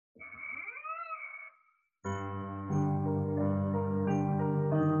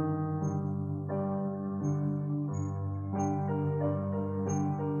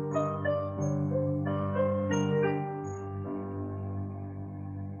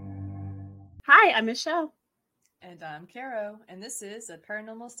Hi, I'm Michelle. And I'm Caro, and this is A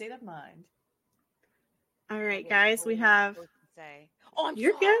Paranormal State of Mind. All right, guys, we have... Oh, I'm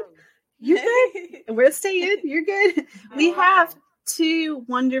You're sorry. good. You're good. We're staying. You're good. We have two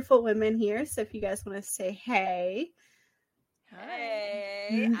wonderful women here, so if you guys want to say hey.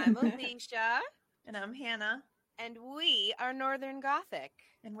 Hey, I'm Alicia. And I'm Hannah. And we are Northern Gothic.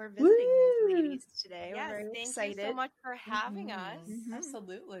 And we're visiting these ladies today. Yes, we're very thank excited. you so much for having us.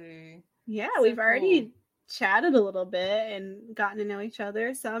 Absolutely. Yeah, So we've already chatted a little bit and gotten to know each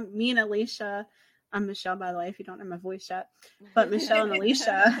other. So me and Alicia, I'm Michelle, by the way, if you don't know my voice yet, but Michelle and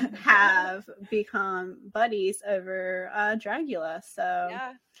Alicia have become buddies over Dragula. So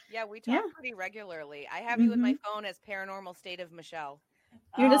yeah, we talk pretty regularly. I have you in my phone as Paranormal State of Michelle.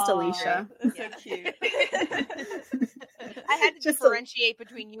 You're just Alicia. That's so cute. I had to differentiate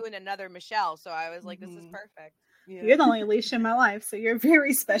between you and another Michelle, so I was like, this is perfect. Yeah. You're the only Alicia in my life, so you're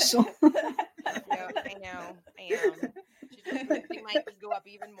very special. Yeah, I know. I am. She just lifting my ego up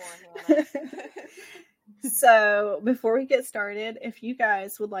even more, Hannah. So before we get started, if you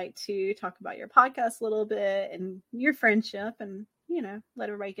guys would like to talk about your podcast a little bit and your friendship and, let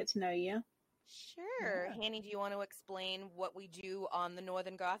everybody get to know you. Sure. Yeah. Hanny, do you want to explain what we do on the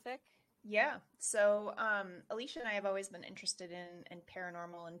Northern Gothic? Yeah. So Alicia and I have always been interested in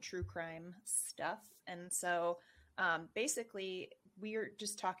paranormal and true crime stuff. And so basically we are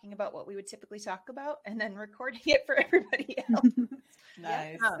just talking about what we would typically talk about and then recording it for everybody else.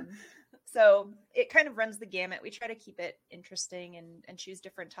 Nice. So it kind of runs the gamut. We try to keep it interesting and choose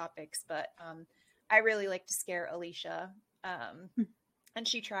different topics. But I really like to scare Alicia. And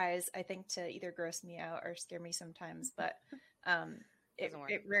she tries, I think, to either gross me out or scare me sometimes. But it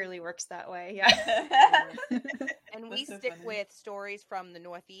rarely works that way. Yeah. And we stick with stories from the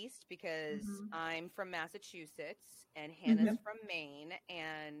Northeast because I'm from Massachusetts and Hannah's from Maine.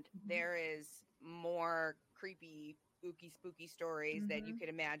 And there is more creepy, spooky stories that you could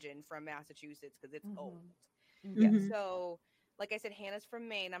imagine from Massachusetts because it's old. Yeah. So, like I said, Hannah's from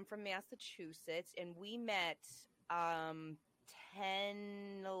Maine. I'm from Massachusetts. And we met 10,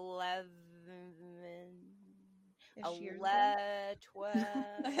 11...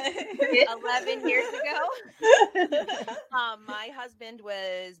 11 years ago. My husband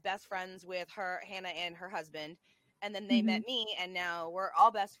was best friends with Hannah and her husband, and then they met me, and now we're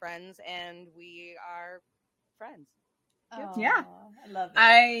all best friends, and we are friends. Oh, yeah, I love it.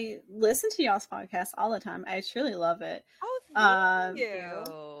 I listen to y'all's podcast all the time. I truly love it. Oh, thank you.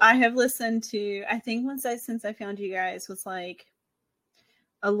 I have listened to, I think since I found you guys was like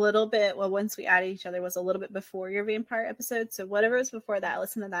a little bit, once we added each other was a little bit before your vampire episode. So whatever was before that,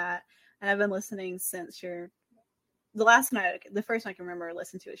 listen to that. And I've been listening since the first one I can remember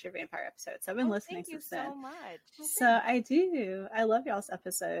listening to is your vampire episode. So I've been listening since then. Thank you so much. So I do. I love y'all's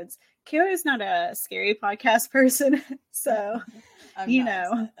episodes. Kara's not a scary podcast person, so I'm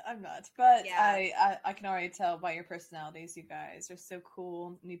not. But yeah. I can already tell by your personalities, you guys are so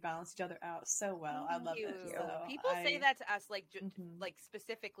cool and you balance each other out so well. I love it. So people say that to us, like like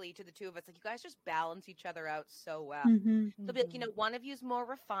specifically to the two of us, like you guys just balance each other out so well. They'll be like, one of you's more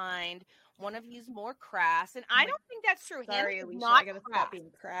refined, one of you's more crass, and I don't think that's true. Sorry, Hannah's Alicia, not I gotta stop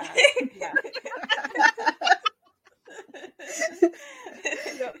being crass.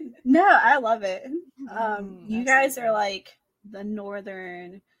 No, I love it. You guys are like the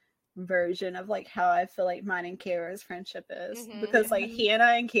northern version of like how I feel like mine and Kara's friendship is, because like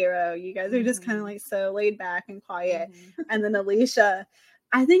Hannah and Kara, you guys are just kind of like so laid back and quiet, and then Alicia,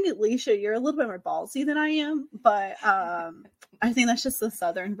 I think Alicia, you're a little bit more ballsy than I am, but I think that's just the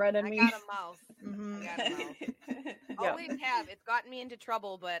southern bred in me. I got a mouth. Always have. It's gotten me into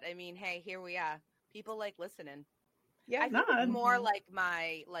trouble, but I mean, hey, here we are. People like listening. Yeah, I think it's more like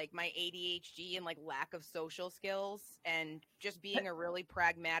my ADHD and like lack of social skills and just being a really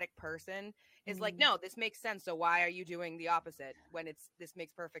pragmatic person is like, no, this makes sense. So why are you doing the opposite when this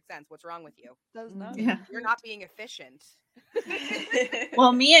makes perfect sense? What's wrong with you? Does not. Yeah. You're not being efficient.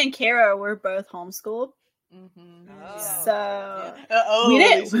 Well, me and Kara were both homeschooled. So we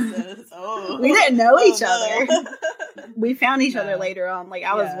didn't know each other. We found each other later on. Like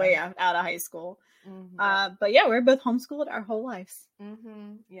I was way out of high school. But yeah, we're both homeschooled our whole lives.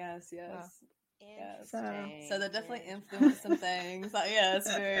 Yes. So that definitely influenced some things. Yeah,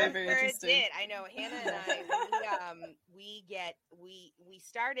 it's very, very interesting. It did. I know Hannah and I, we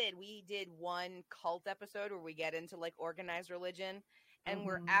did one cult episode where we get into like organized religion. And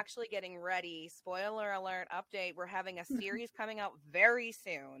we're actually getting ready. Spoiler alert, update. We're having a series coming out very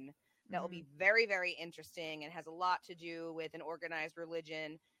soon that will be very, very interesting and has a lot to do with an organized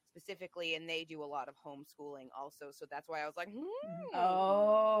religion, specifically, and they do a lot of homeschooling also. So that's why I was like,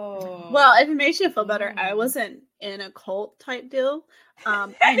 oh. Well, if it makes you feel better, I wasn't in a cult type deal.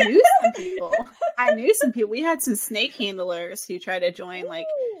 I knew some people. We had some snake handlers who tried to join like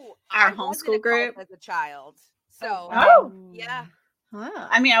our homeschool group as a child. So yeah. Wow.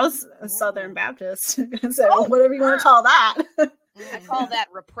 I mean, I was a Southern Baptist, so whatever you want to call that. I call that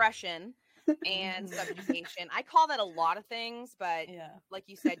repression and subjugation. I call that a lot of things, but like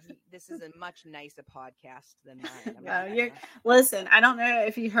you said, this is a much nicer podcast than mine. Listen, I don't know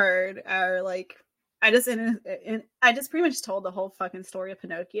if you heard or like, I just pretty much told the whole fucking story of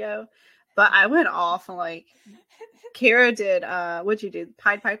Pinocchio, but I went off on like, Kara did, what'd you do?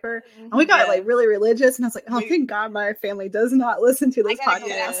 Pied Piper? And we got like really religious, and I was like, oh, thank God my family does not listen to this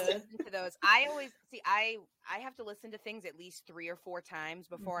podcast. Listen to those. I always see, I have to listen to things at least 3 or 4 times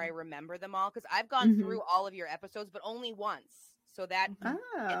before I remember them all, because I've gone through all of your episodes, but only once. So that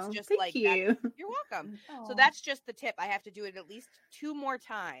it's just like you. You're welcome. So that's just the tip. I have to do it at least 2 more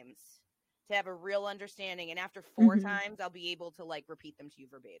times to have a real understanding, and after 4 times, I'll be able to like repeat them to you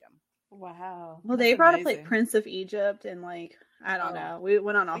verbatim. Wow. Well, they brought up like Prince of Egypt and like, I don't know. We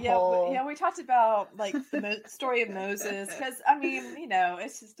went on a whole. We talked about like the story of Moses, because I mean, you know,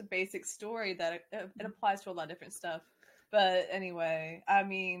 it's just a basic story that it applies to a lot of different stuff. But anyway, I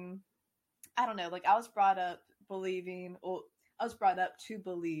mean, I don't know. Like I was brought up to believe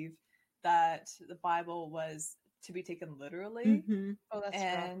that the Bible was to be taken literally. Oh, that's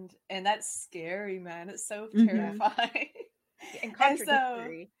and that's scary, man. It's so terrifying and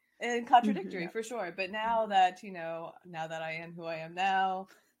contradictory. And contradictory for sure. But now that I am who I am now,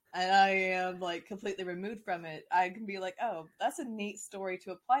 and I am like completely removed from it, I can be like, oh, that's a neat story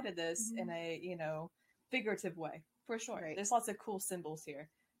to apply to this in a, figurative way for sure. Right. There's lots of cool symbols here.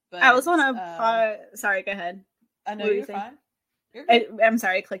 But I was on a sorry, go ahead. I know you're fine. You're good. I'm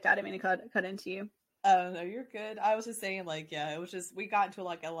sorry, I clicked out. I didn't mean to cut into you. Oh no, you're good. I was just saying, like, it was just we got into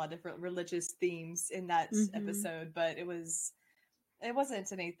like a lot of different religious themes in that episode, but it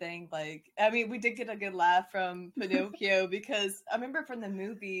wasn't anything like, I mean, we did get a good laugh from Pinocchio because I remember from the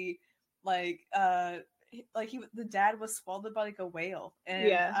movie, the dad was swallowed by like a whale,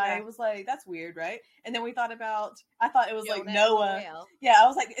 and I was like, that's weird, right? And then I thought it was Jonah, like Noah. Yeah, I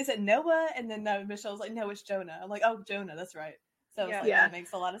was like, is it Noah? And then Michelle was like, no, it's Jonah. I'm like, oh, Jonah, that's right. So that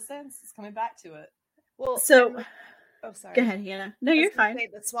makes a lot of sense. It's coming back to it. Well, so. Oh, sorry. Go ahead, Hannah. No, you're fine.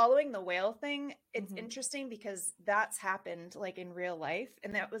 The swallowing the whale thing, it's interesting because that's happened like in real life.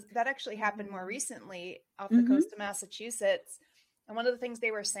 And that actually happened more recently off the coast of Massachusetts. And one of the things they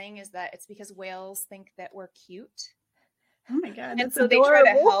were saying is that it's because whales think that we're cute. Oh my God. And so they try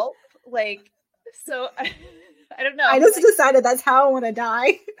to help. Like, so I don't know. I just decided that's how I want to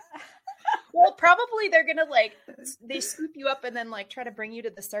die. Well, probably they're going to they scoop you up and then like try to bring you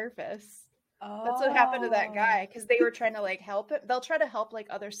to the surface. Oh. That's what happened to that guy, because they were trying to like help it. They'll try to help like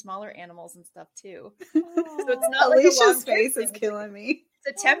other smaller animals and stuff too. So it's not Alicia's face is killing me.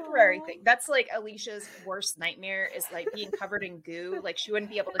 It's a temporary thing. That's like Alicia's worst nightmare is like being covered in goo. Like she wouldn't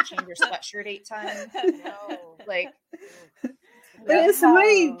be able to change her sweatshirt 8 times. No. Like, but if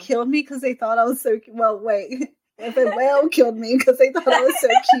somebody killed me because they thought I was so cute. Well, wait. If a whale killed me because they thought I was so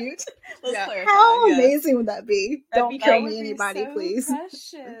cute, how amazing would that be? Don't kill me, anybody, so please.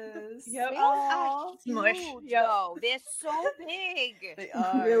 Precious. Yep. Whales are huge, though. They're so big. They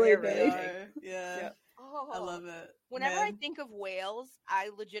are really big. Really are. Yeah. Yep. Oh, I love it. Whenever I think of whales, I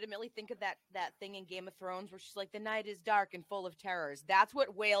legitimately think of that thing in Game of Thrones where she's like, the night is dark and full of terrors. That's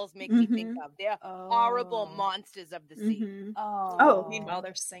what whales make me think of. They're horrible monsters of the sea. Oh. Meanwhile,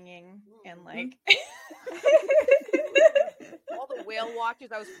 they're singing and like... All the whale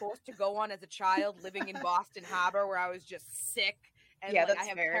watches I was forced to go on as a child living in Boston Harbor where I was just sick. And I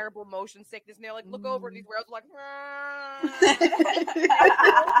have terrible motion sickness, and they're like, look over, and these whales are like, they're so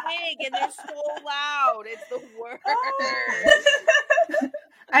big and they're so loud. It's the worst.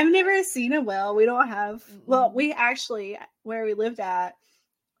 I've never seen a whale. We don't have. Well, we actually, where we lived at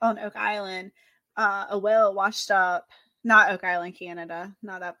on Oak Island, a whale washed up. Not Oak Island, Canada,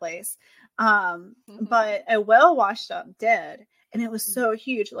 not that place. But a whale washed up dead. And it was so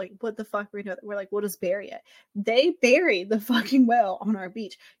huge. Like, what the fuck? We're like, we'll just bury it. They buried the fucking whale on our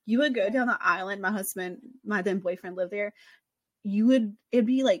beach. You would go down the island. My then boyfriend lived there. It'd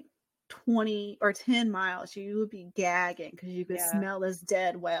be like 20 or 10 miles. You would be gagging because you could smell this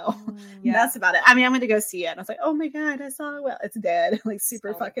dead whale. That's about it. I mean, I went to go see it. And I was like, oh my God, I saw a whale. It's dead. Like,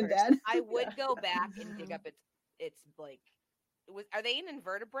 super fucking dead. I would go back and dig up its like, are they an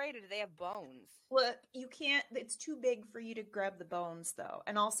invertebrate or do they have bones? Well, you can't. It's too big for you to grab the bones, though,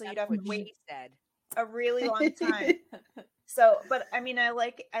 and also you'd have to wait a really long time. So, but I mean, I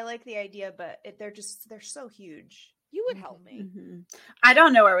like the idea, but they're so huge. You would help me. Mm-hmm. I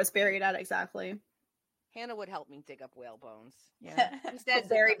don't know where it was buried at exactly. Hannah would help me dig up whale bones. Yeah, instead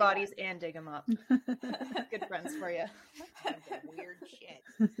bury bodies and dig them up. Good friends for you. Weird shit.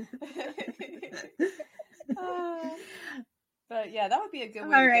 But yeah, that would be a good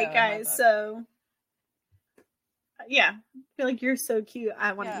way. All right, guys. So yeah, I feel like you're so cute.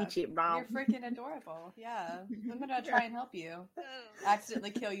 I want to eat you, Mom. You're freaking adorable. Yeah, I'm gonna try and help you.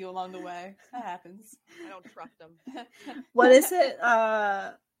 Accidentally kill you along the way. That happens. I don't trust them. What is it?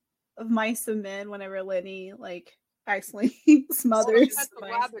 Of Mice and Men, whenever Lenny like accidentally smothers. That's the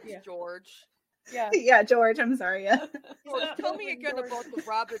rabbits, George. Yeah, yeah, George. I'm sorry. Yeah. George, tell me again about the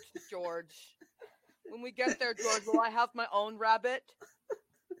rabbits, George. When we get there, George, will I have my own rabbit?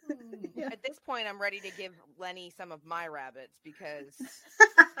 Yeah. At this point, I'm ready to give Lenny some of my rabbits because it's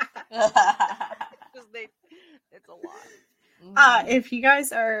a lot. If you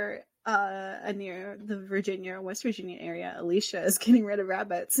guys are near the Virginia or West Virginia area, Alicia is getting rid of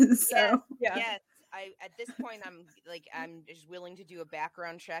rabbits. So yes. At this point, I'm just willing to do a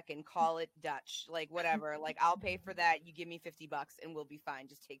background check and call it Dutch, like whatever. Like I'll pay for that. You give me $50 and we'll be fine.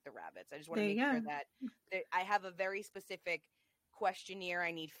 Just take the rabbits. I just want to make sure that I have a very specific questionnaire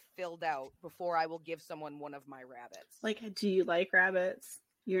I need filled out before I will give someone one of my rabbits. Like, do you like rabbits?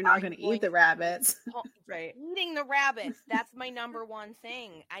 You're not going to eat the rabbits. Right. Eating the rabbits. That's my number one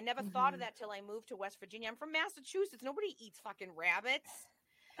thing. I never thought of that till I moved to West Virginia. I'm from Massachusetts. Nobody eats fucking rabbits.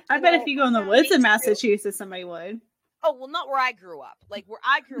 I bet if you go in the woods in Massachusetts, somebody would. Oh, well, not where I grew up. Like, where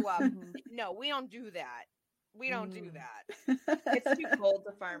I grew up, no, we don't do that. We don't do that. It's too cold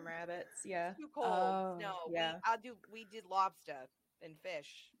to farm rabbits. Yeah. It's too cold. No, yeah. We did lobster and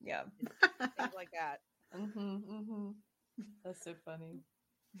fish. Yeah. And things like that. That's so funny.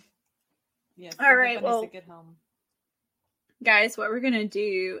 Yes. All right. Well, get home. Guys, what we're going to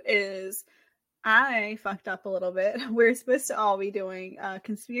do is I fucked up a little bit. We're supposed to all be doing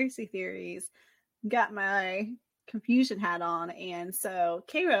conspiracy theories. Got my confusion hat on, and so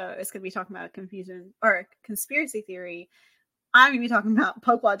Cairo is going to be talking about confusion or conspiracy theory. I'm going to be talking about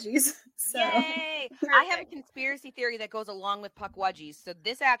Puckwudgies. So. Yay! I have a conspiracy theory that goes along with Puckwudgies. So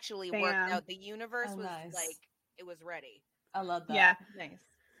this actually worked out. The universe was like, it was ready. I love that. Yeah. Nice.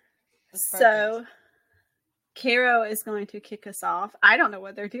 So Cairo is going to kick us off. I don't know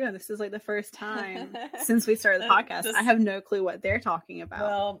what they're doing. This is like the first time since we started the podcast. I have no clue what they're talking about.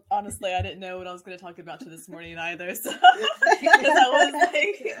 Well, honestly, I didn't know what I was going to talk about to this morning either. So because I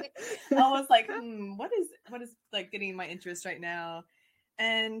was like, what is like getting my interest right now?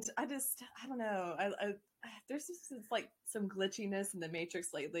 And I don't know. I there's just like some glitchiness in the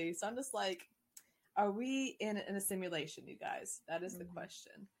Matrix lately. So I'm just like, are we in a simulation, you guys? That is the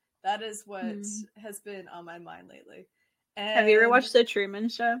question. That is what has been on my mind lately. And have you ever watched The Truman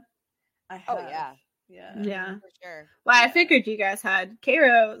Show? I have. Oh, yeah. Yeah. For sure. Well, I figured you guys had.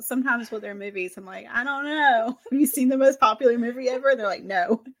 Cairo, sometimes with their movies, I'm like, I don't know. Have you seen the most popular movie ever? And they're like,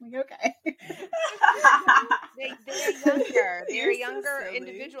 no. I'm like, okay. They're younger. They're a younger so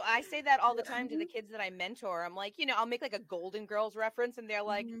individual. I say that all the time to the kids that I mentor. I'm like, I'll make like a Golden Girls reference, and they're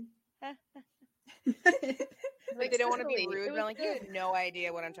like, like they don't want to be rude, but I'm like, you have no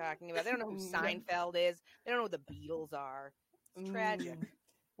idea what I'm talking about. They don't know who Seinfeld is. They don't know who the Beatles are. It's tragic.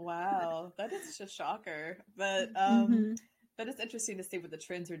 Wow, that is just a shocker. But but it's interesting to see what the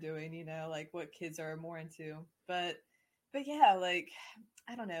trends are doing. Like what kids are more into. But yeah, like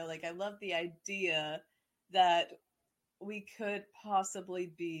I don't know. Like I love the idea that we could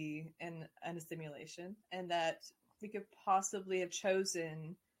possibly be in a simulation, and that we could possibly have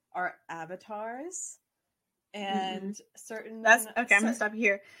chosen our avatars. And that's okay. I'm gonna stop you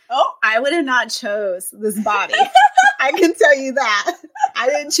here. Oh, I would have not chose this body. I can tell you that. I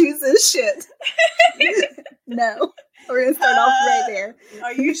didn't choose this shit. No, we're gonna start off right there.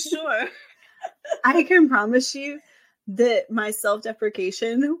 Are you sure? I can promise you that my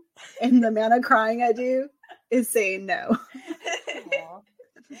self-deprecation and the amount of crying I do is saying no.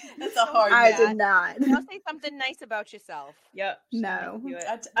 That's a hard. I did not. Now say something nice about yourself. Yep. No.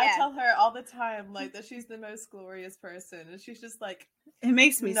 I tell her all the time, like that she's the most glorious person, and she's just like, it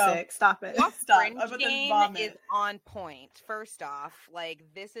makes me sick. Stop it. Your Stop. Fringe game is on point. First off, like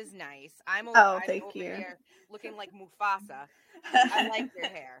this is nice. I'm over here looking like Mufasa. I like your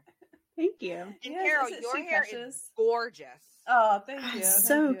hair. Thank you. And Carol, your hair is gorgeous. Oh, thank you.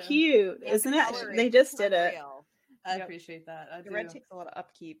 So cute, isn't it? They just did it. I appreciate that. The red takes a lot of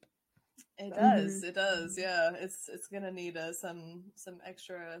upkeep. It does. It does. Yeah. It's gonna need some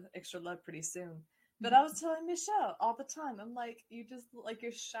extra love pretty soon. But I was telling Michelle all the time, I'm like, you just like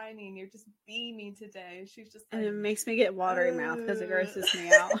you're shining, you're just beaming today. She's just like, and it makes me get watery mouth because it grosses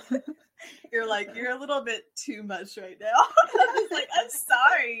me out. You're like, you're a little bit too much right now. I'm just like, I'm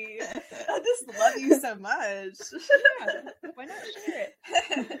sorry. I just love you so much. Yeah, why not share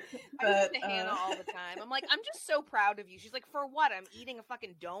it? I say to Hannah all the time. I'm like, I'm just so proud of you. She's like, for what? I'm eating a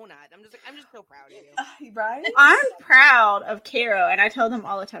fucking donut. I'm just like, I'm just so proud of you. Right? I'm proud of Caro, and I tell them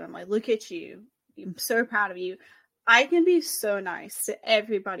all the time, I'm like, look at you. I'm so proud of you. I can be so nice to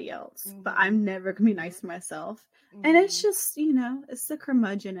everybody else, but I'm never going to be nice to myself. And it's just, it's the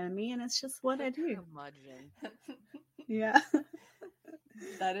curmudgeon in me, and it's just what I do. Curmudgeon. Yeah.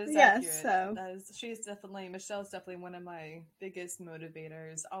 That is accurate. So. Michelle's definitely one of my biggest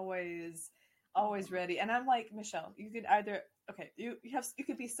motivators. Always ready. And I'm like, Michelle, you could either, you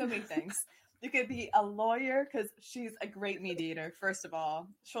could be so many things. You could be a lawyer because she's a great mediator. First of all,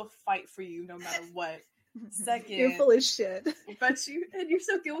 she'll fight for you no matter what. Second, you're full of shit. But you're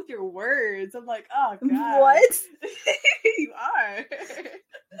so good with your words. I'm like, oh god, what? You are.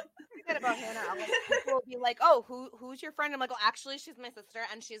 That about Hannah. People will be like, "Oh, who's your friend?" I'm like, "Well, actually, she's my sister,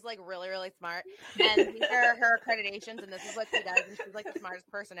 and she's like really, really smart. And these are her accreditations, and this is what she does, and she's like the smartest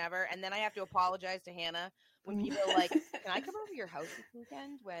person ever." And then I have to apologize to Hannah when people are like, "Can I come over to your house this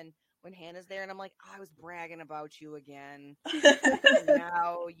weekend?" When Hannah's there, and I'm like, I was bragging about you again. And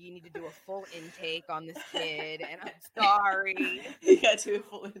now you need to do a full intake on this kid, and I'm sorry. You got to do a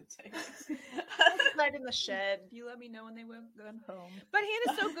full intake. Right in the shed. You let me know when they were going home. But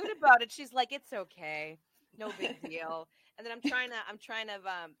Hannah's so good about it. She's like, it's okay, no big deal. And then I'm trying to.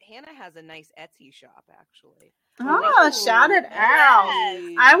 Hannah has a nice Etsy shop, actually. Oh, shout it out!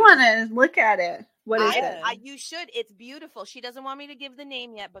 Yes. I want to look at it. What is it? You should. It's beautiful. She doesn't want me to give the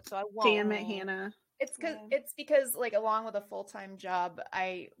name yet, but so I won't. Damn it, Hannah. It's because like along with a full-time job,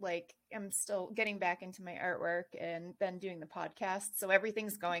 I like am still getting back into my artwork and then doing the podcast. So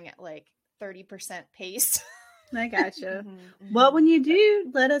everything's going at like 30% pace. I gotcha. Well, when you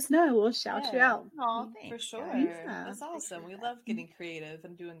do, let us know. We'll shout you out. Oh, for sure. Yeah. That's awesome. We love getting creative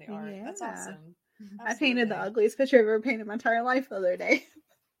and doing the art. Yeah. That's awesome. Absolutely. I painted the ugliest picture I've ever painted in my entire life the other day.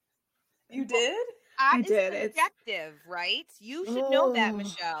 You did? I did. It's subjective, right? You should know that,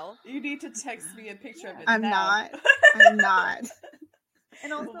 Michelle. You need to text me a picture of it. I'm now. not.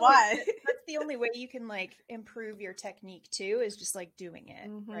 And also, why? That's the only way you can like improve your technique too, is just like doing it,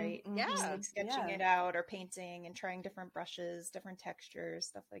 right? Yeah, just like sketching it out or painting and trying different brushes, different textures,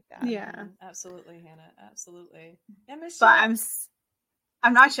 stuff like that. Yeah, absolutely, Hannah. Absolutely. Yeah, Michelle. But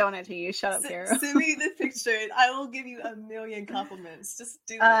I'm not showing it to you. Shut up, Caro. Send me the picture and I will give you a million compliments. Just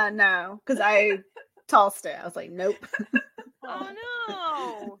do it. No, because I tossed it. I was like, nope. Oh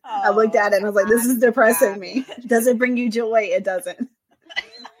no. I looked at it and I was like, this is depressing me. Does it bring you joy? It doesn't.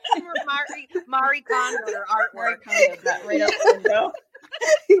 Marie Kondo artwork. Right out the window.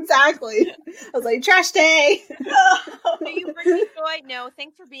 Exactly. I was like, trash day. Do you bring me joy? No,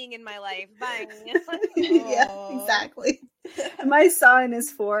 thanks for being in my life. Bye. Yeah, exactly. And my son is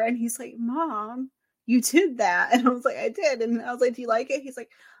 4 and he's like, Mom, you did that. And I was like, I did. And I was like, do you like it? He's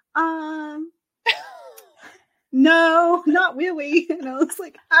like, no, not really. And I was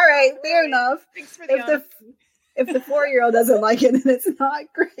like, all right, fair enough. Thanks for the if the 4-year-old doesn't like it, then it's not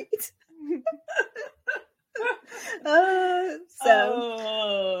great.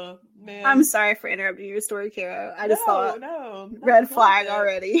 Man. I'm sorry for interrupting your story, Caro. I just thought red flag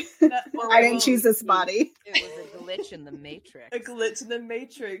already. I didn't choose this body. It was a glitch in the matrix. A glitch in the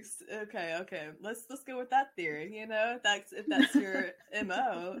matrix. Okay. Let's go with that theory. If that's your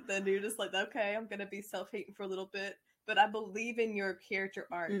MO, then you're just like, okay, I'm gonna be self-hating for a little bit, but I believe in your character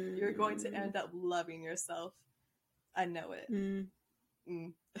arc. You're going to end up loving yourself. I know it.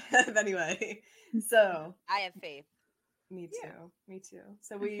 Anyway, so I have faith. Me too.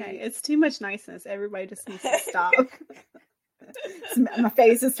 So it's too much niceness. Everybody just needs to stop. My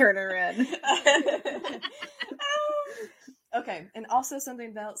face is turning red. Okay, and also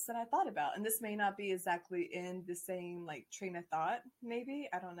something else that I thought about, and this may not be exactly in the same like train of thought. Maybe,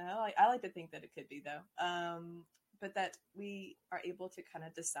 I don't know. I like to think that it could be though. But that we are able to kind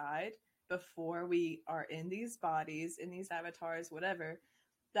of decide before we are in these bodies, in these avatars, whatever,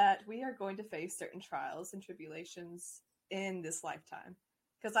 that we are going to face certain trials and tribulations in this lifetime.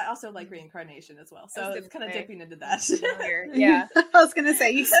 because I also like reincarnation as well. So it's kind of dipping into that. Yeah. I was going to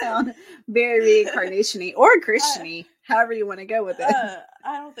say, you sound very reincarnation-y or Christian-y, however you want to go with it.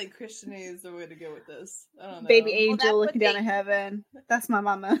 I don't think Christian-y is the way to go with this. I don't know. Baby angel looking down at heaven. That's my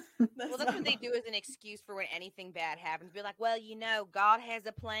mama. Well, that's what they do as an excuse for when anything bad happens. Be like, well, God has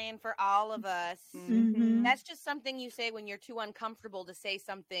a plan for all of us. Mm-hmm. That's just something you say when you're too uncomfortable to say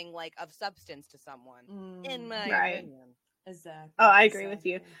something like of substance to someone. In my opinion. Exactly. Oh, I agree with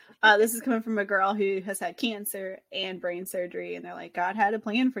you. This is coming from a girl who has had cancer and brain surgery, and they're like, God had a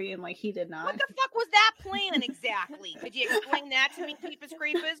plan for you, and like, he did not. What the fuck was that plan exactly? Could you explain that to me, Keepers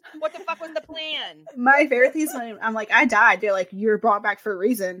Creepers? What the fuck was the plan? My favorite thing is when I'm like, I died. They're like, you're brought back for a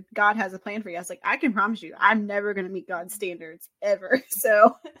reason. God has a plan for you. I was like, I can promise you, I'm never going to meet God's standards ever.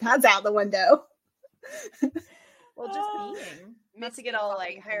 So that's out the window. Well, just being. Not to get all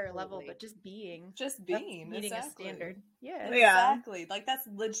like higher level, but just being. Just being. Meeting a standard. Yeah. Exactly. Like that's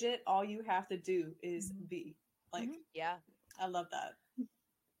legit. All you have to do is be. Like, yeah. I love that.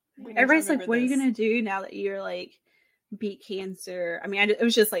 Everybody's like, what are you going to do now that you're like beat cancer? I mean, it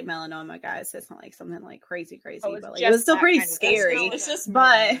was just like melanoma, guys. So it's not like something like crazy, but like, it was still pretty scary. It's just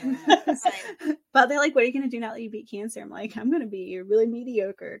but they're like, what are you going to do now that you beat cancer? I'm like, I'm going to be really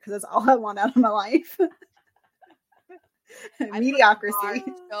mediocre because that's all I want out of my life. Mediocrity.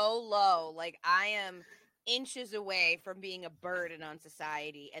 So low. Like I am inches away from being a burden on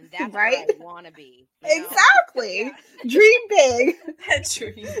society, and that's right? what I want to be. Exactly. Dream big.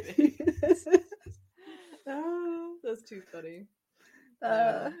 Dream big. Oh, that's too funny.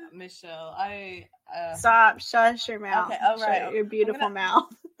 Michelle, stop. Shush your mouth. Okay, all right. Shut your beautiful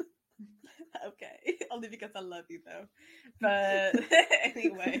mouth. Okay, only because I love you though. But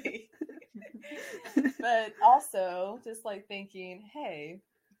anyway. But also just like thinking, hey,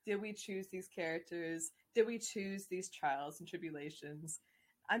 did we choose these characters? Did we choose these trials and tribulations?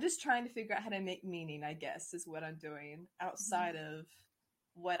 I'm just trying to figure out how to make meaning, I guess, is what I'm doing outside of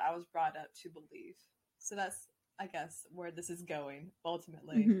what I was brought up to believe. So that's, I guess, where this is going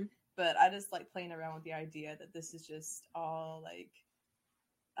ultimately. But I just like playing around with the idea that this is just all like,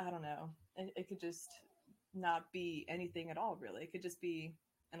 I don't know. It could just not be anything at all, really. It could just be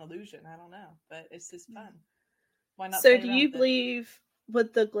an illusion. I don't know, but it's just fun. Why not? So do you believe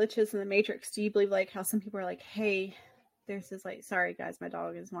with the glitches in the Matrix, do you believe like how some people are like, hey, there's this like, sorry guys, my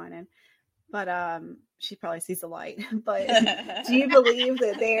dog is whining, but she probably sees the light. But do you believe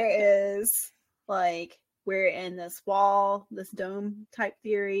that there is like, we're in this wall, this dome type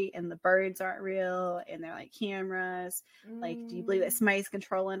theory, and the birds aren't real and they're like cameras? Like, do you believe that somebody's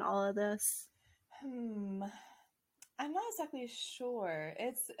controlling all of this? I'm not exactly sure.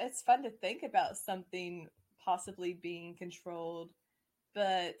 It's fun to think about something possibly being controlled,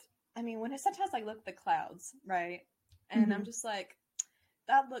 but I mean, when sometimes I look at the clouds, right, and I'm just like,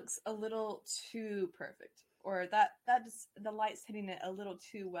 that looks a little too perfect, or that just the light's hitting it a little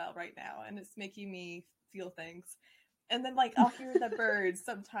too well right now, and it's making me feel things. And then like I'll hear the birds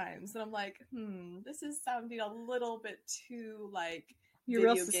sometimes, and I'm like, this is sounding a little bit too like you're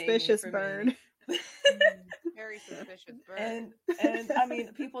real suspicious bird. Very suspicious bird. And I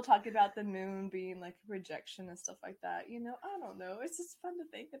mean, people talk about the moon being like rejection and stuff like that. You know, I don't know. It's just fun to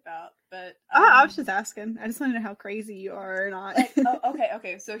think about. But I was just asking. I just want to know how crazy you are or not. Like,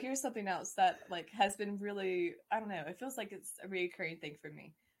 okay. So here's something else that like has been really, I don't know. It feels like it's a recurring thing for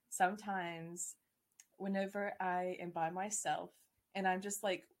me. Sometimes, whenever I am by myself and I'm just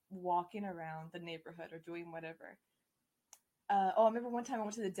like walking around the neighborhood or doing whatever. I remember one time I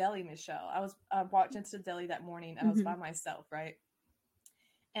went to the deli, Michelle. I walked into the deli that morning and I was by myself, right?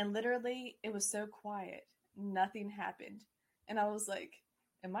 And literally, it was so quiet. Nothing happened. And I was like,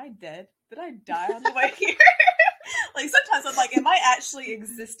 am I dead? Did I die on the way here? Like, sometimes I'm like, am I actually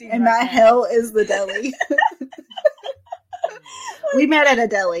existing and right my now? hell is the deli. We met at a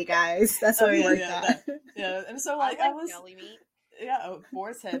deli, guys. That's what we worked at. Yeah, and so like I was deli meat. Yeah,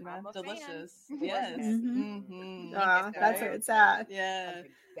 boar's head, man. Delicious. Yes. That's where it's at. Yeah.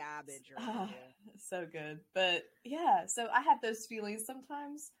 Garbage. So good. But yeah, so I have those feelings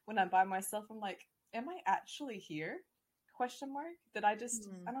sometimes when I'm by myself. I'm like, am I actually here? ? Did I just,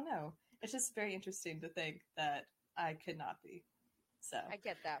 I don't know. It's just very interesting to think that I could not be. So I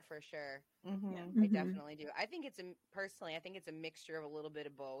get that for sure. Mm-hmm. I definitely do. I think it's a mixture of a little bit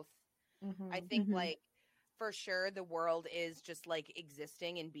of both. I think like, for sure, the world is just like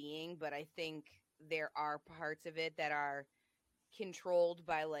existing and being, but I think there are parts of it that are controlled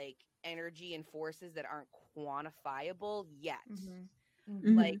by like energy and forces that aren't quantifiable yet.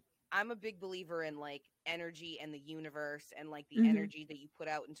 Like I'm a big believer in like energy and the universe and like the energy that you put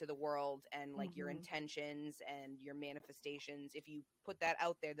out into the world and like your intentions and your manifestations. If you put that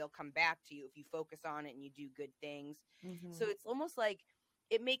out there, they'll come back to you if you focus on it and you do good things. So it's almost like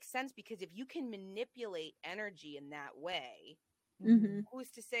it makes sense, because if you can manipulate energy in that way,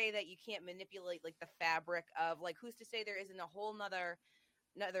 who's to say that you can't manipulate like the fabric of like, who's to say there isn't a whole nother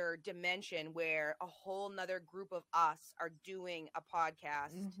dimension where a whole nother group of us are doing a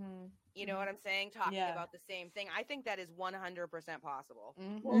podcast, you know what I'm saying, talking about the same thing. I think that is 100% possible.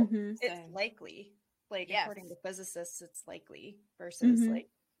 Well, it's likely, like according to physicists, it's likely versus like,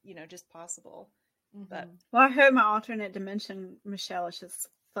 you know, just possible. But well, I heard my alternate dimension Michelle is just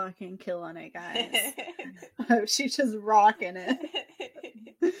fucking killing it, guys. She's just rocking it.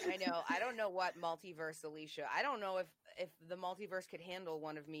 I know. I don't know what multiverse, Alicia. I don't know if the multiverse could handle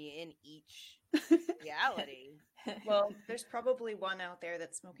one of me in each reality. Well, there's probably one out there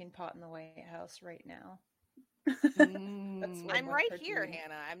that's smoking pot in the White House right now. I'm right here,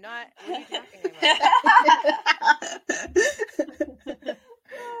 Hannah. I'm not. What are you talking about?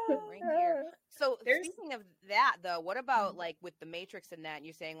 Right here. So speaking of that, though, what about like with the Matrix and that?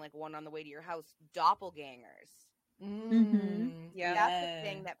 You're saying like one on the way to your house, doppelgangers. Yeah, that's the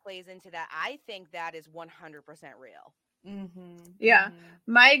thing that plays into that. I think that is 100% real. Yeah,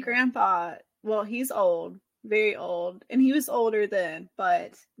 my grandpa. Well, he's old, very old, and he was older then,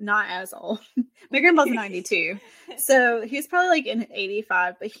 but not as old. My grandpa's 92, so he's probably like in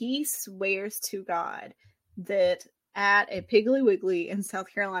 85. But he swears to God that at a Piggly Wiggly in South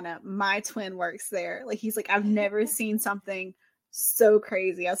Carolina, my twin works there. Like, he's like, I've never seen something so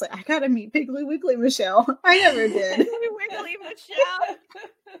crazy. I was like, I gotta meet Piggly Wiggly Michelle. I never did. Piggly Wiggly Michelle.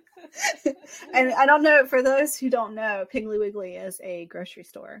 And I don't know, for those who don't know, Piggly Wiggly is a grocery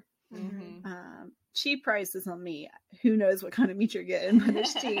store. Cheap prices on me. Who knows what kind of meat you're getting, but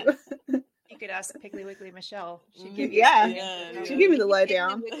it's cheap. You could ask Piggly Wiggly Michelle. She'd give you she'd give me the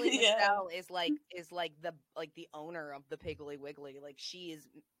lowdown. Piggly Wiggly Michelle is like the owner of the Piggly Wiggly. Like, she is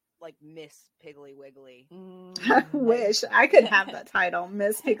like Miss Piggly Wiggly. I wish I could have that title,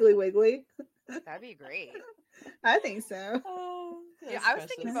 Miss Piggly Wiggly. That'd be great. I think so. Yeah, I was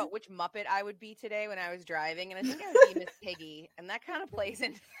thinking about which Muppet I would be today when I was driving, and I think I would be Miss Piggy, and that kind of plays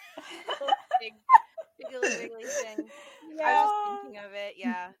into the big Piggly Wiggly thing. Yeah. I was thinking of it.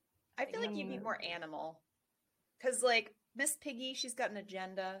 Yeah. I feel like you'd be more animal, because like Miss Piggy, she's got an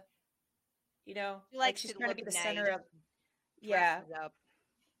agenda, you know, like she's trying to be the center of. Up.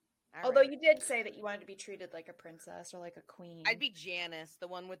 Although you did say that you wanted to be treated like a princess or like a queen. I'd be Janice, the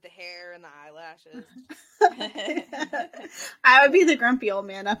one with the hair and the eyelashes. I would be the grumpy old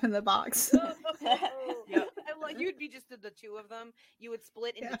man up in the box. You'd be just the two of them. You would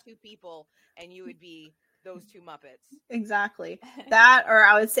split into two people, and you would be those two Muppets. Exactly. That, or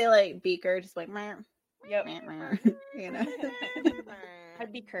I would say like Beaker, just like, you know.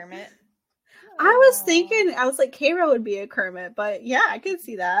 I'd be Kermit. I was like, Kara would be a Kermit, but yeah, I could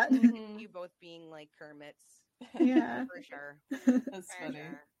see that. You both being like Kermits. Yeah. For sure. That's funny.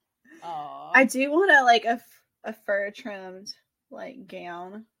 Sure. Aww. I do want like a fur trimmed like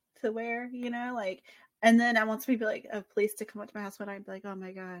gown to wear, you know, like, and then I want somebody to be like a police to come up to my house one night and be like, oh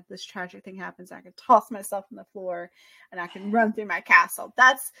my God, this tragic thing happens. I can toss myself on the floor and I can run through my castle.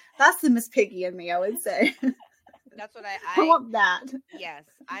 That's the Miss Piggy in me, I would say. That's what I want that. Yes.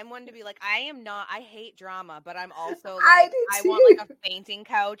 I'm one to be like, I hate drama, but I'm also like, I want like a fainting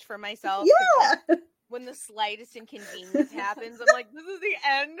couch for myself. Yeah. Like, when the slightest inconvenience happens, I'm like, this is the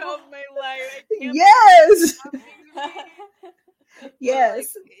end of my life. Yes.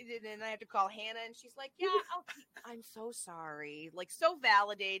 Yes. Like, and I have to call Hannah, and she's like, yeah, I'm so sorry. Like, so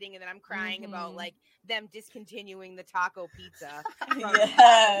validating. And then I'm crying about like them discontinuing the taco pizza.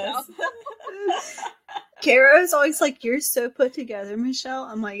 Yes. Kara's always like, you're so put together, Michelle.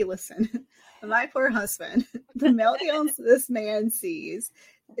 I'm like, listen, my poor husband, the meltdowns this man sees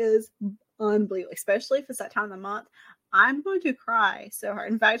is unbelievable, especially if it's that time of the month. I'm going to cry so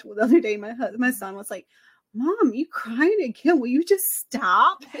hard. In fact, the other day, my son was like, Mom, you crying again? Will you just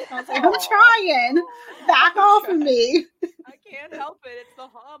stop? I was like, I'm trying. Back off of me. I can't help it. It's the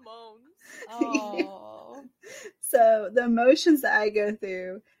hormones. Oh. So the emotions that I go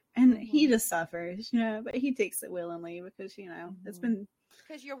through, and he just suffers, you know, but he takes it willingly because, you know, it's been...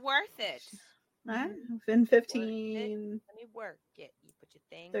 Because you're worth it. I've been 15. Let me work it. You put your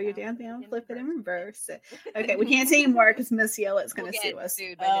thing. Throw your damn thing, flip it, and reverse it. Okay, we can't say anymore because Miss Yellett's going to sue us.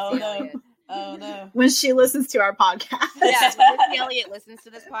 Sued by Miss Elliott. Oh no! When she listens to our podcast. Yes, when Missy Elliott listens to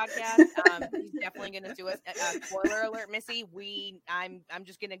this podcast, he's definitely going to do us. Spoiler alert, Missy. I'm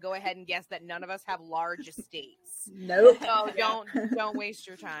just going to go ahead and guess that none of us have large estates. Nope. So don't waste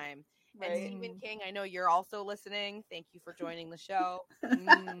your time. Right. And Stephen King, I know you're also listening. Thank you for joining the show.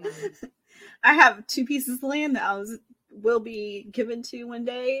 I have 2 pieces of land that will be given to one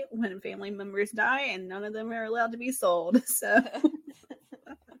day when family members die, and none of them are allowed to be sold. So.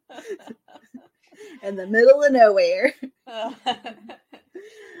 In the middle of nowhere. Oh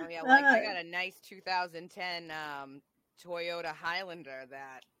yeah, like I got a nice 2010 Toyota Highlander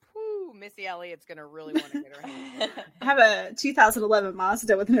that Missy Elliott's gonna really want to get her hands on. I have a 2011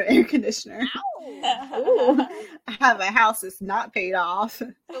 Mazda with no air conditioner. Ooh. I have a house that's not paid off.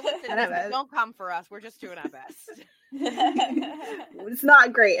 So listen, don't come for us. We're just doing our best. It's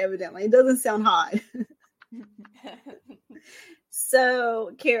not great, evidently. It doesn't sound hot.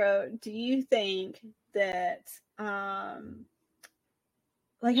 So, Caro, do you think that,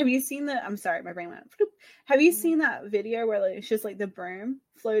 like, have you seen I'm sorry, my brain went, have you seen that video where like, it's just like the broom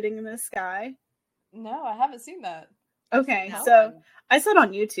floating in the sky? No, I haven't seen that. Okay, so I saw it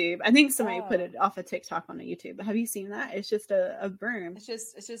on YouTube. I think somebody put it off a TikTok on YouTube, but have you seen that? It's just a broom. It's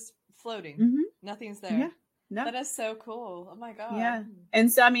just floating. Mm-hmm. Nothing's there. Yeah. No. That is so cool. Oh my god. Yeah.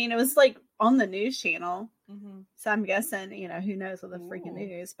 And so, I mean, it was like on the news channel. Mm-hmm. So I'm guessing, who knows with the freaking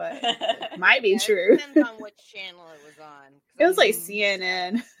news, but it might be true. It depends on which channel it was on. It was like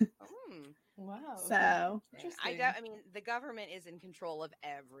CNN. Wow. So I mean, the government is in control of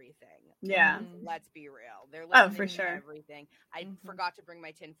everything. Yeah. Let's be real. They're listening for sure. to everything. I forgot to bring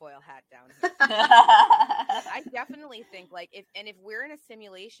my tinfoil hat down here. I definitely think if we're in a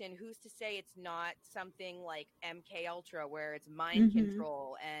simulation, who's to say it's not something like MK Ultra where it's mind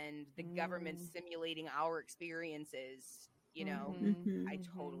control and the government's simulating our experiences, I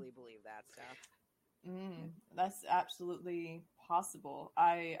totally believe that stuff. That's absolutely possible.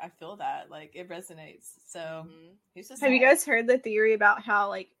 I feel that it resonates. So have you guys heard the theory about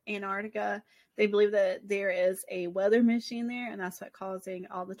how Antarctica, they believe that there is a weather machine there and that's what causing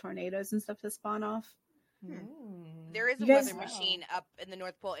all the tornadoes and stuff to spawn off? There is a weather machine up in the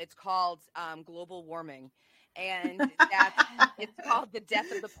North Pole. It's called global warming. And it's called the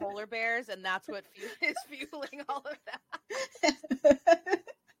death of the polar bears, and that's what is fueling all of that.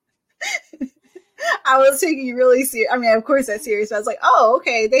 I was taking you really serious. I mean, of course that's serious. I was like, oh,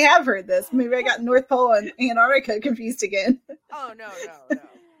 okay, they have heard this. Maybe I got North Pole and Antarctica confused again. Oh, no.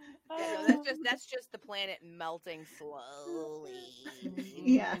 Yeah, no, that's just the planet melting slowly.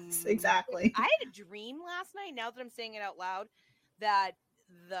 Yes, exactly. I had a dream last night, now that I'm saying it out loud, that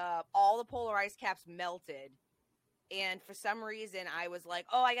all the polar ice caps melted. And for some reason, I was like,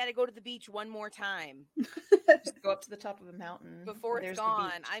 oh, I got to go to the beach one more time. Just go up to the top of a mountain. Before it's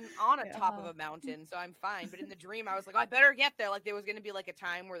gone. I'm on top of a mountain, so I'm fine. But in the dream, I was like, I better get there. There was going to be a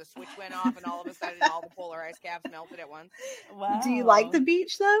time where the switch went off and all of a sudden all the polar ice caps melted at once. Wow. Do you like the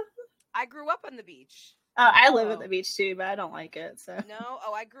beach, though? I grew up on the beach. Oh, I live at the beach, too, but I don't like it. So No?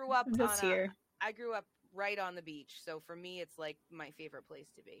 Oh, I grew up here. I grew up right on the beach. So for me, it's my favorite place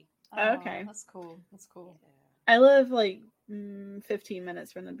to be. Oh, okay. That's cool. Yeah. I live 15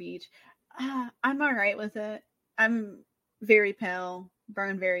 minutes from the beach. I'm all right with it. I'm very pale,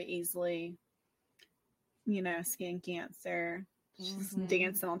 burn very easily. Skin cancer, just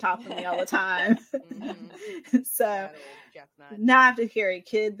dancing on top of me all the time. So now I have to carry a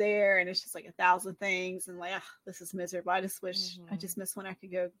kid there, and it's just 1,000 things, and this is miserable. I just wish I just miss when I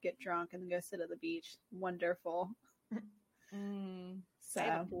could go get drunk and go sit at the beach. Wonderful. So I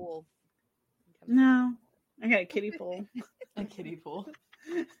have a pool. No. I got a kiddie pool. A kiddie pool.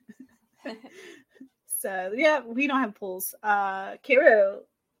 So, yeah, we don't have pools. Caro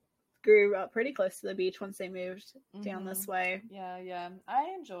grew up pretty close to the beach once they moved down this way. Yeah. I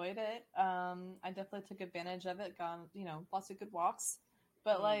enjoyed it. I definitely took advantage of it. Gone, lots of good walks.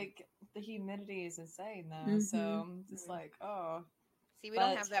 But, the humidity is insane, though. So, I'm just oh. See, we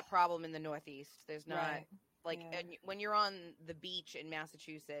don't have that problem in the Northeast. There's not... Right. When you're on the beach in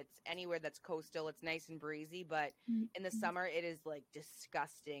Massachusetts, anywhere that's coastal, it's nice and breezy. But in the summer, it is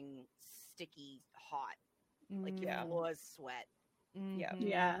disgusting, sticky, hot. Your floors sweat. Yeah.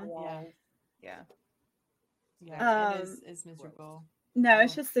 It's miserable. No,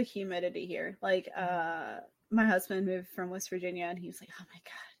 it's just the humidity here. My husband moved from West Virginia, and he was like, "Oh my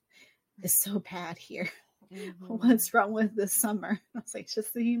god, it's so bad here. What's wrong with this summer?" I was like, "It's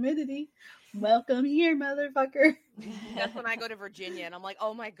just the humidity. Welcome here, motherfucker." That's when I go to Virginia and I'm like,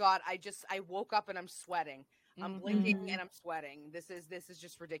 oh my god, I woke up and I'm sweating. I'm blinking and I'm sweating. This is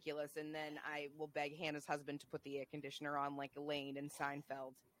just ridiculous. And then I will beg Hannah's husband to put the air conditioner on like Elaine in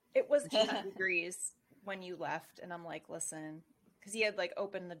Seinfeld. It was 80 degrees when you left, and I'm like, listen, because he had like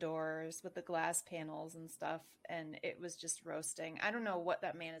opened the doors with the glass panels and stuff, and it was just roasting. I don't know what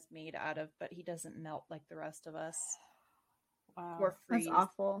that man is made out of, but he doesn't melt like the rest of us. Wow, or freeze. That's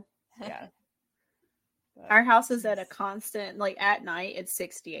awful. Yeah. Our house is at a constant, like at night, it's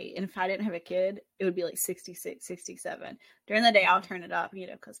 68. And if I didn't have a kid, it would be like 66, 67. During the day, I'll turn it up,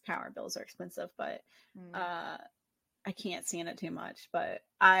 because power bills are expensive. But I can't stand it too much. But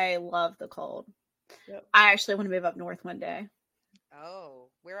I love the cold. Yep. I actually want to move up north one day. Oh,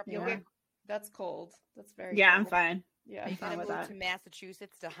 we're up north. That's cold. That's very cold. I'm fine. Yeah, I'm fine with that. To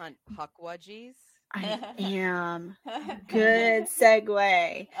Massachusetts to hunt Puckwudgies. I am. Good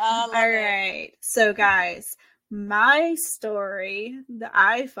segue. All right. So, guys, my story that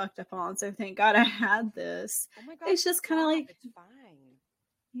I fucked up on, so thank God I had this. Oh my God. It's just kind of like. It's fine.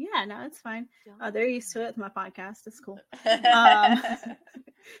 Yeah, no, it's fine. They're used to it with my podcast. It's cool.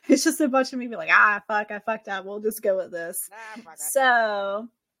 It's just a bunch of me be like, I fucked up. We'll just go with this. So,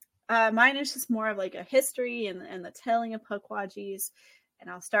 mine is just more of like a history and the telling of Puckwudgies. And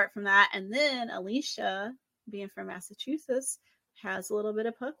I'll start from that. And then Alicia, being from Massachusetts, has a little bit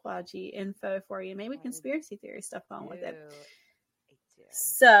of Puckwudgie info for you. Maybe conspiracy theory stuff on with it.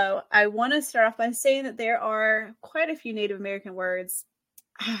 So I want to start off by saying that there are quite a few Native American words.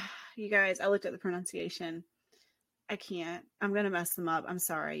 You guys, I looked at the pronunciation. I can't. I'm going to mess them up. I'm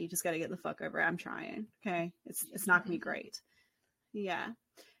sorry. You just got to get the fuck over it. I'm trying. Okay. It's not going to be great. Yeah.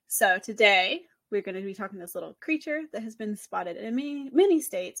 So today we're going to be talking to this little creature that has been spotted in many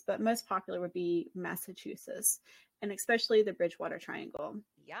states, but most popular would be Massachusetts, and especially the Bridgewater Triangle.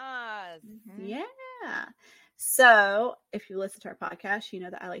 Yes. Mm-hmm. Yeah. So if you listen to our podcast, you know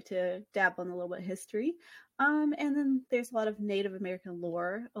that I like to dabble in a little bit of history. And then there's a lot of Native American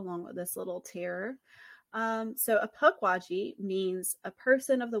lore along with this little terror. So a Puckwudgie means a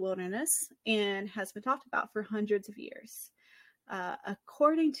person of the wilderness and has been talked about for hundreds of years.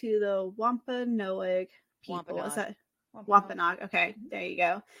 According to the Wampanoag people, is that Wampanoag? Okay, there you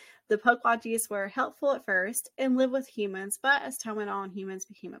go. The Puckwudgies were helpful at first and lived with humans, but as time went on, humans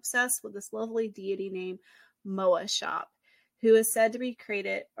became obsessed with this lovely deity named Moashop, who is said to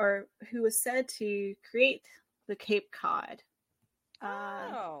create the Cape Cod.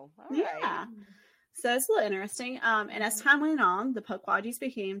 All right. Yeah. So it's a little interesting. And as time went on, the Puckwudgies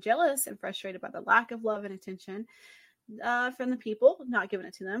became jealous and frustrated by the lack of love and attention from the people, not giving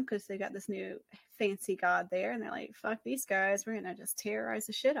it to them because they got this new fancy god there, and they're like, fuck these guys, we're gonna just terrorize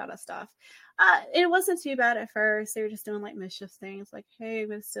the shit out of stuff. It wasn't too bad at first. They were just doing like mischief things like, hey, I'm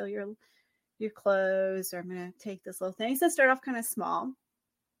gonna steal your clothes, or I'm gonna take this little thing. So it started off kind of small,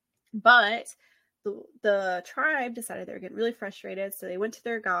 but the tribe decided they were getting really frustrated, so they went to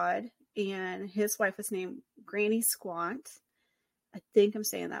their god, and his wife was named Granny Squant. I think I'm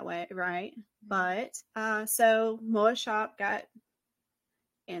saying that way, right? But so Moashop got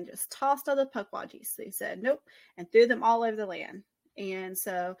and just tossed all the Puckwudgies. They said nope and threw them all over the land. And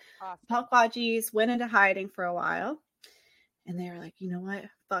so Puckwudgies went into hiding for a while, and they were like, you know what?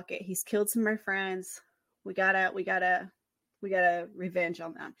 Fuck it. He's killed some of our friends. We gotta revenge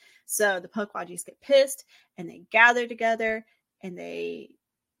on them. So the Puckwudgies get pissed and they gather together and they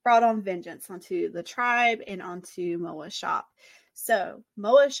brought on vengeance onto the tribe and onto Moashop. So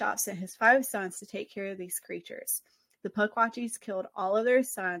Moashop sent his 5 sons to take care of these creatures. The Puckwudgies killed all of their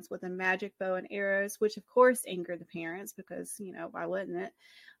sons with a magic bow and arrows, which of course angered the parents because, why wouldn't it?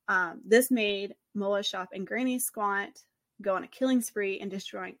 This made Moashop and Granny Squant go on a killing spree and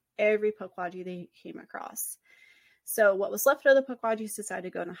destroying every Puckwudgie they came across. So what was left of the Puckwudgies decided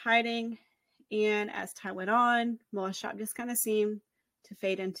to go into hiding. And as time went on, Moashop just kind of seemed to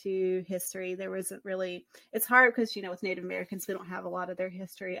fade into history. There wasn't really, it's hard because, with Native Americans, we don't have a lot of their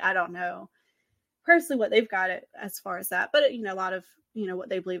history. I don't know personally what they've got it as far as that, but a lot of, what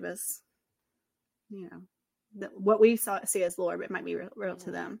they believe is, what we see as lore, but it might be real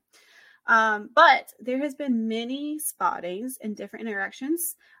to them. But there has been many spottings and different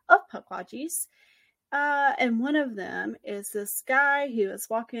interactions of Puckwudgies. And one of them is this guy who is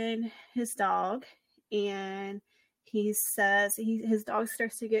walking his dog, and he says his dog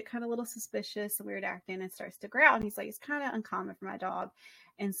starts to get kind of a little suspicious and weird acting and starts to growl. And he's like, it's kind of uncommon for my dog.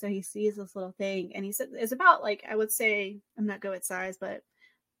 And so he sees this little thing, and he said it's about, like, I would say, I'm not good at size, but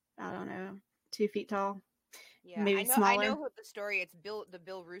I don't know, 2 feet tall. Yeah, maybe smaller. I know who the story. It's the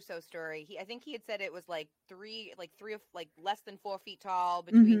Bill Russo story. I think he had said it was like less than 4 feet tall,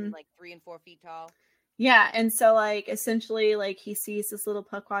 between 3 and 4 feet tall. Yeah, and so essentially he sees this little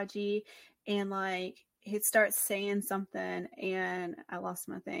Puckwudgie, and he starts saying something, and I lost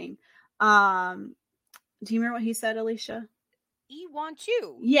my thing. Do you remember what he said, Alicia? E wants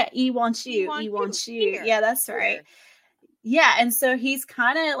you. Yeah, E wants you. E wants you. Here. Yeah, that's right. Here. Yeah, and so he's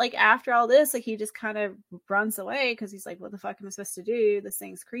kind of like, after all this, like he just kind of runs away because he's like, what the fuck am I supposed to do? This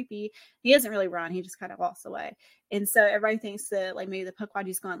thing's creepy. He doesn't really run. He just kind of walks away. And so everybody thinks that like maybe the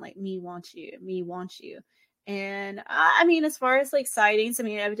Puckwudgie's going like, me wants you. Me wants you. And I mean, as far as like sightings, I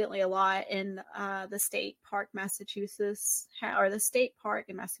mean, evidently a lot in the state park, Massachusetts, or the state park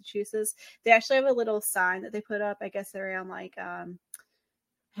in Massachusetts. They actually have a little sign that they put up, I guess around like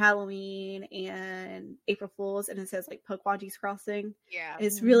Halloween and April Fool's, and it says like Puckwudgies Crossing. Yeah,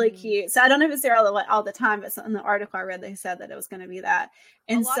 it's really cute. So I don't know if it's there all the time, but in the article I read, they said that it was going to be that.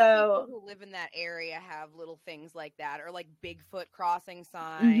 And a lot of people who live in that area have little things like that, or like Bigfoot crossing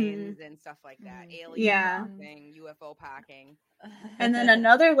signs and stuff like that. Alien crossing, UFO packing. And then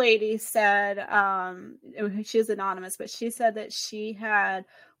another lady said, she was anonymous, but she said that she had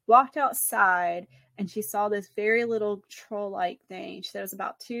walked outside and she saw this very little troll-like thing. She said it was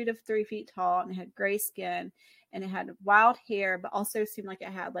about 2 to 3 feet tall, and it had gray skin, and it had wild hair, but also seemed like it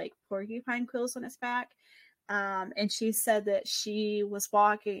had like porcupine quills on its back. And she said that she was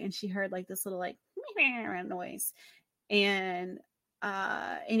walking and she heard like this little like noise. And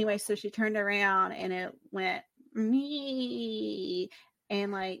anyway, so she turned around and it went me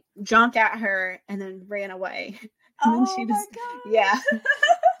and like jumped at her and then ran away. And then she just, yeah.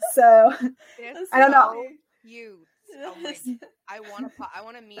 So I don't know. You. Oh my, I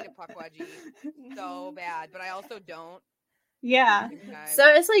want to meet a Puckwudgie so bad, but I also don't. Yeah. So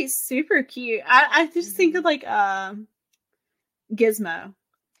it's like super cute. I just think of like Gizmo,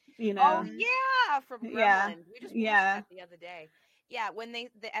 you know. Oh yeah, from Gremlins. We just watched that the other day. Yeah, when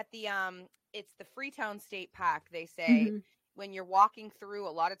at the it's the Freetown State Park, they say when you're walking through,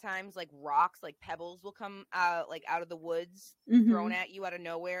 a lot of times like rocks, like pebbles will come out of the woods, thrown at you out of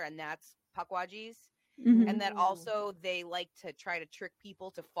nowhere, and that's Puckwudgies. And that also they like to try to trick people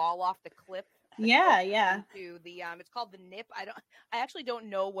to fall off the cliff. Yeah. To the it's called the Nip. I actually don't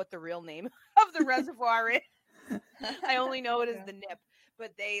know what the real name of the reservoir is. I only know it as the Nip.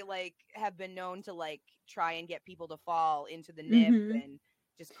 But they like have been known to like try and get people to fall into the Nip and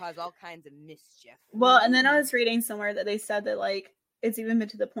just cause all kinds of mischief. Well, and then I was reading somewhere that they said that like it's even been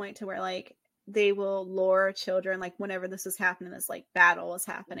to the point to where like they will lure children, like whenever this is happening, this like battle is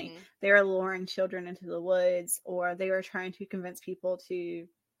happening, they are luring children into the woods, or they were trying to convince people to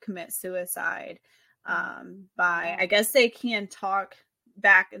commit suicide by, I guess they can talk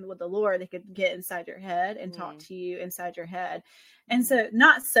back with the lure, they could get inside your head and talk to you inside your head. And so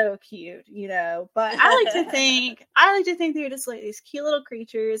not so cute, you know, but I like to think they're just like these cute little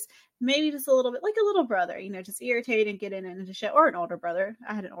creatures, maybe just a little bit like a little brother, you know, just irritate and get in and into shit, or an older brother.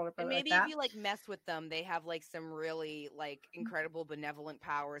 I had an older brother. And maybe like that. if you like mess with them, they have like some really like incredible benevolent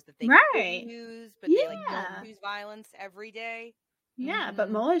powers that they can use, but they like don't use violence every day. Yeah,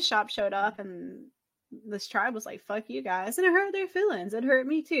 but Mola's shop showed up and this tribe was like, fuck you guys, and it hurt their feelings. It hurt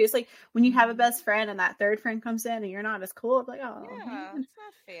me too. It's like when you have a best friend and that third friend comes in and you're not as cool. It's like, oh man, it's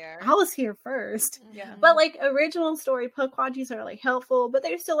not fair. I was here first. But like original story Puckwudgies are like helpful, but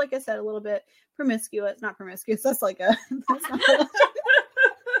they're still, like I said, a little bit promiscuous. Not promiscuous, that's like a that's not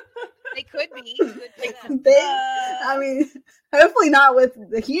they could be. I mean, hopefully not with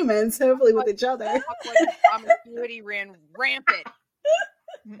the humans, hopefully with each other. Promiscuity ran rampant.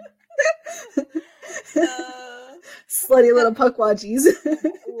 Slutty little Puckwudgies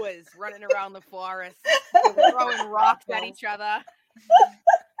was running around the forest, throwing rocks at each other.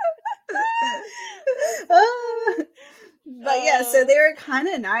 But yeah, so they were kind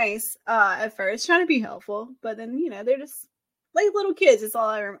of nice at first, trying to be helpful, but then, you know, they're just like little kids. It's all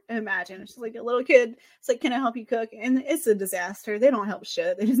I imagine. It's just like a little kid. It's like, can I help you cook? And it's a disaster. They don't help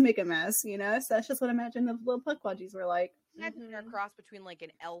shit. They just make a mess, you know? So that's just what I imagine the little Puckwudgies were like. Imagine they're a cross between like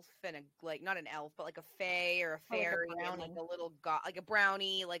an elf and a, like, not an elf, but like a fae or a fairy, and like a little like a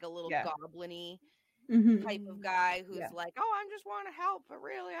brownie, like a little goblin-y type of guy who's like, oh, I just want to help, but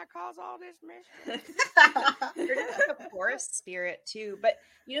really I cause all this mischief. They're just like a forest spirit too. But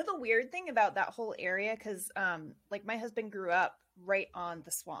you know the weird thing about that whole area, because like my husband grew up right on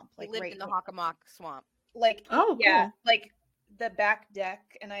the swamp, like he lived right in the Hockomock swamp. Like cool. Like the back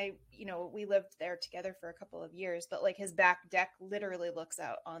deck, and I, you know, we lived there together for a couple of years, but like his back deck literally looks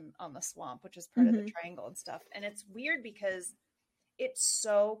out on the swamp, which is part of the triangle and stuff. And it's weird because it's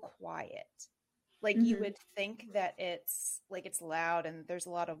so quiet. Like you would think that it's like it's loud and there's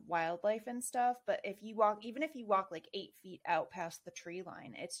a lot of wildlife and stuff, but if you walk like 8 feet out past the tree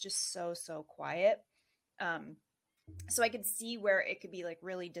line, it's just so quiet. So I could see where it could be like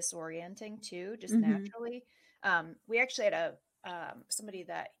really disorienting too, just naturally. We actually had somebody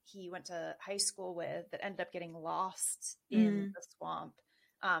that he went to high school with that ended up getting lost in the swamp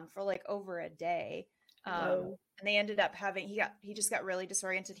for like over a day. And they ended up having, he just got really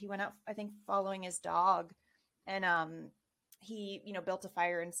disoriented. He went out, I think, following his dog, and he, built a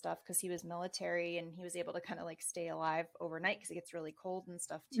fire and stuff because he was military, and he was able to kind of like stay alive overnight because it gets really cold and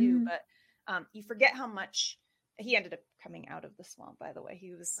stuff too. But you forget how much he ended up coming out of the swamp, by the way.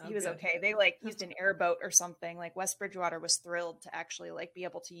 He was okay. They like used an airboat or something. Like West Bridgewater was thrilled to actually like be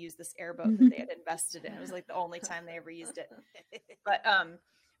able to use this airboat that they had invested in. It was like the only time they ever used it.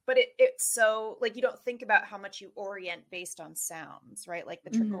 But it's so like, you don't think about how much you orient based on sounds, right? Like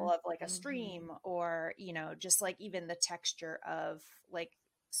the trickle of like a stream, or, just like even the texture of like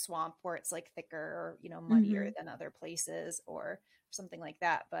swamp where it's like thicker or, muddier than other places or something like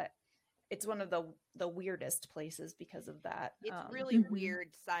that. But it's one of the weirdest places because of that. It's really weird,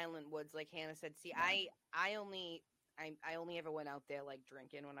 silent woods, like Hannah said. See, I only ever went out there like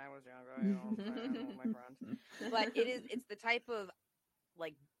drinking when I was younger, with my friends. But it's the type of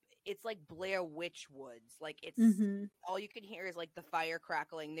like, it's like Blair Witch Woods. Like it's all you can hear is like the fire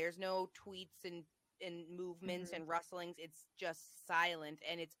crackling. There's no tweets and movements and rustlings. It's just silent,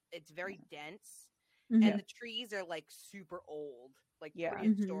 and it's very dense. And the trees are like super old, like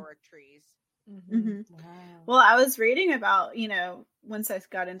prehistoric trees. Wow. Well, I was reading about, once I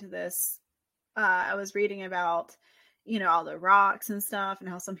got into this, I was reading about, all the rocks and stuff, and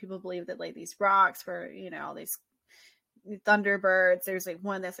how some people believe that like these rocks were, all these thunderbirds. There's like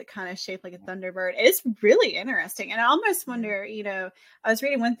one that's like kind of shaped like a thunderbird. It's really interesting. And I almost wonder, I was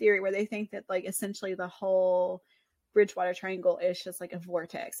reading one theory where they think that like essentially the whole Bridgewater Triangle is just like a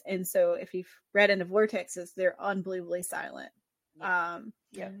vortex. And so if you've read into vortexes, they're unbelievably silent. I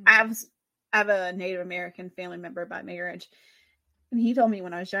have a Native American family member by marriage, and he told me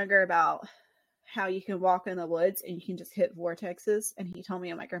when I was younger about how you can walk in the woods and you can just hit vortexes. And he told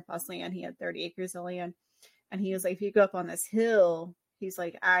me on my grandpa's land, he had 30 acres of land. And he was like, if you go up on this hill, he's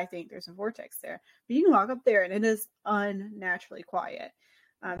like, I think there's a vortex there. But you can walk up there and it is unnaturally quiet.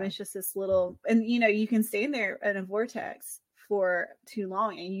 It's just this little, and you can stand there in a vortex for too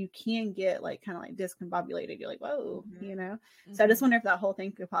long and you can get like kind of like discombobulated. You're like, whoa, So I just wonder if that whole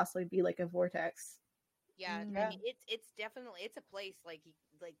thing could possibly be like a vortex. Yeah, I mean, it's definitely, it's a place like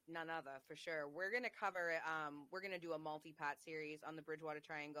none other for sure. We're gonna cover it. We're gonna do a multi-part series on the Bridgewater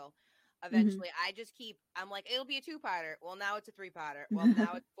Triangle. Eventually, I'm like, it'll be a 2-parter. Well, now it's a 3-parter. Well,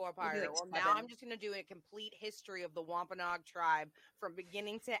 now it's a 4-parter. Well, now I'm just going to do a complete history of the Wampanoag tribe from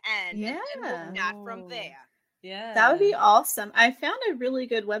beginning to end. Yeah. And we'll start from there. Yeah. That would be awesome. I found a really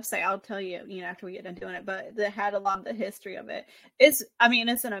good website, I'll tell you, after we get done doing it, but that had a lot of the history of it. It's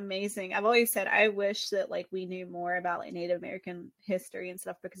an amazing, I've always said, I wish that like we knew more about like Native American history and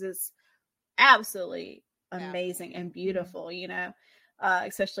stuff, because it's absolutely amazing and beautiful,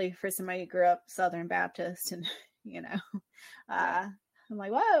 especially for somebody who grew up Southern Baptist, and I'm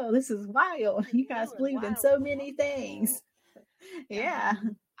like, whoa, this is wild. You guys believed in so many things. Yeah.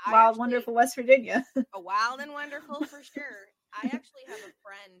 Wild, wonderful West Virginia. Wild and wonderful for sure. I actually have a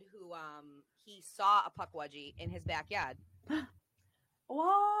friend who he saw a Puckwudgie in his backyard.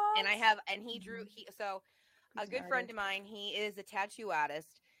 What? And he drew a good friend of mine, he is a tattoo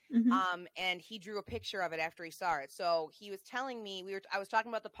artist. And he drew a picture of it after he saw it. So he was telling me, I was talking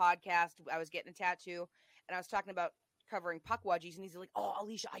about the podcast, I was getting a tattoo, and I was talking about covering Puckwudgies, and he's like, oh,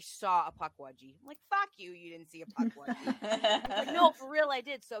 Alicia, I saw a Puckwudgie. I'm like, fuck you didn't see a Puckwudgie. He's like, no, for real, I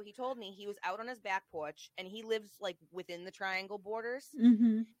did. So he told me he was out on his back porch, and he lives like within the triangle borders.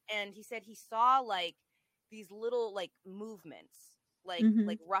 And he said he saw like these little like movements, like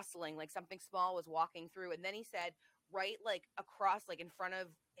rustling, like something small was walking through. And then he said right like across, like in front of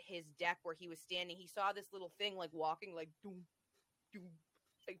his deck where he was standing, he saw this little thing like walking like doom, doom,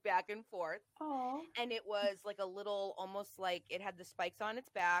 like back and forth. Aww. And it was like a little, almost like it had the spikes on its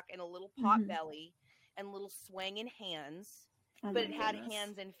back and a little pot belly and little swinging hands, but it had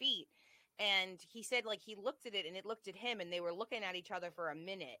hands and feet. And he said like he looked at it and it looked at him, and they were looking at each other for a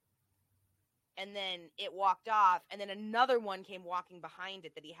minute. And then it walked off, and then another one came walking behind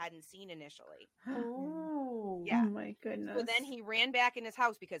it that he hadn't seen initially. Oh, yeah. Oh my goodness. So then he ran back in his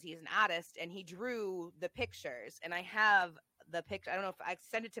house because he's an artist, and he drew the pictures. And I have the picture. I don't know if I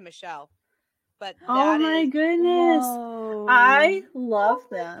sent it to Michelle, but oh my goodness. Whoa. I love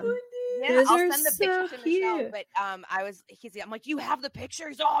them. Yeah, those I'll are send the so picture to Michelle. cute. But I'm like, you have the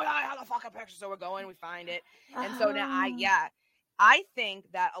pictures? Oh, yeah, I have the fucking picture. So we're going, we find it. And so now I think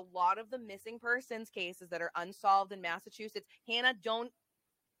that a lot of the missing persons cases that are unsolved in Massachusetts, Hannah, don't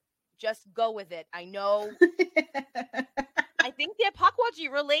just go with it. I know. I think they're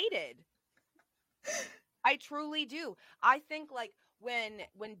Puckwudgie related. I truly do. I think like when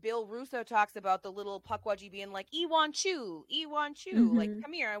Bill Russo talks about the little Puckwudgie being like, "E want you, like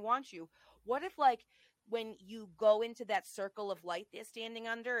come here, I want you." What if like when you go into that circle of light they're standing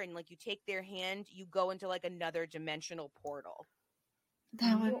under, and like you take their hand, you go into like another dimensional portal?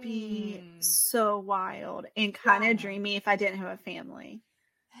 That would be so wild and kind of dreamy if I didn't have a family.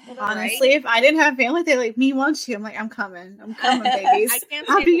 Honestly, if I didn't have family, they're like, "Me wants you." I'm like, I'm coming, babies.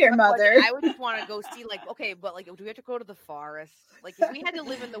 I'll be your mother. I would just want to go see, like, okay, but like, do we have to go to the forest? Like, if we had to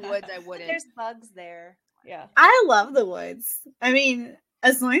live in the woods, I wouldn't. There's bugs there. Yeah, I love the woods. I mean,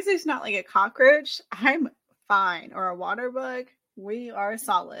 as long as there's not like a cockroach, I'm fine. Or a water bug, we are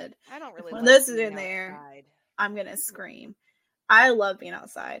solid. I don't really. When those are in there, I'm gonna scream. I love being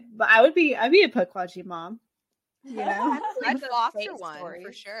outside, but I'd be a Puckwudgie mom. You know, I'd foster one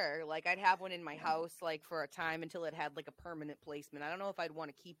for sure. Like I'd have one in my house, like for a time until it had like a permanent placement. I don't know if I'd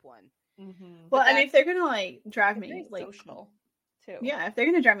want to keep one. Well, I mean, if they're gonna like drive me, like, social too. Yeah, if they're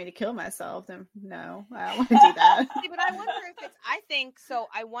gonna drive me to kill myself, then no, I don't want to do that. See, but I wonder if it's. I think so.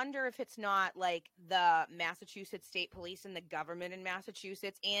 I wonder if it's not like the Massachusetts State Police and the government in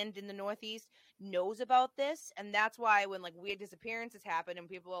Massachusetts and in the Northeast knows about this, and that's why when like weird disappearances happen and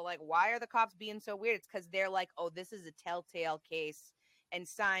people are like, "Why are the cops being so weird?" It's because they're like, "Oh, this is a telltale case and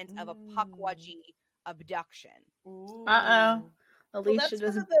signs of a Puckwudgie abduction." Alicia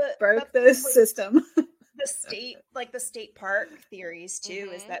just broke the system. The state park theories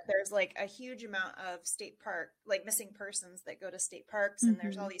too is that there's like a huge amount of state park like missing persons that go to state parks, and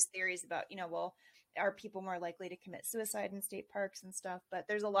there's all these theories about, well, are people more likely to commit suicide in state parks and stuff? But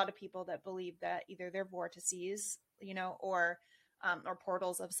there's a lot of people that believe that either they're vortices, or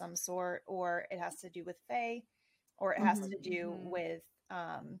portals of some sort, or it has to do with fae, or it has to do with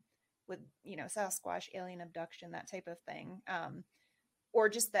Sasquatch, alien abduction, that type of thing. Or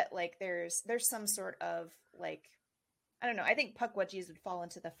just that, like, there's some sort of, like, I don't know. I think Puckwudgies would fall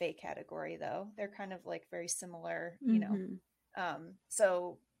into the fae category, though. They're kind of, like, very similar,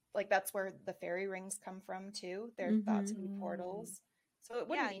 So, like, that's where the fairy rings come from, too. They're thought to be portals. So it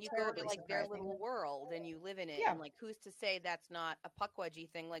wouldn't be you go to, like, their little world, and you live in it. Yeah. And, like, who's to say that's not a Puckwudgie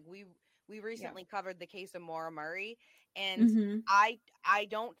thing? Like, we recently covered the case of Maura Murray, and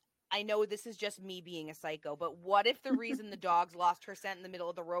I know this is just me being a psycho, but what if the reason the dogs lost her scent in the middle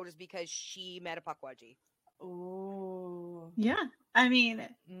of the road is because she met a Puckwudgie? Oh. Yeah. I mean,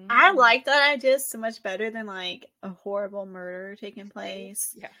 I like that idea so much better than like a horrible murder taking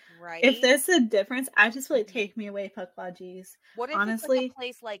place. Yeah. Right. If there's a difference, I just feel like take me away, Puckwudgies. What if honestly, it's like a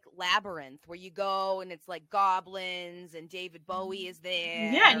place like Labyrinth where you go and it's like goblins and David Bowie is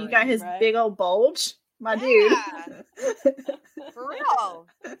there? Yeah, and you got his big old bulge. My dude. For real.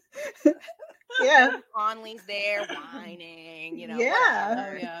 Yeah. Conley's there whining,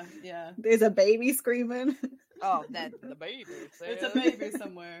 Yeah. Oh, yeah. There's a baby screaming. Oh, that's the baby. It's a baby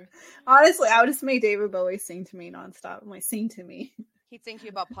somewhere. Honestly, I would just make David Bowie sing to me nonstop. I'm like, sing to me. He'd sing to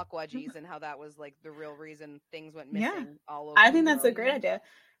you about Puckwudgies and how that was like the real reason things went missing all over. I think that's a great idea.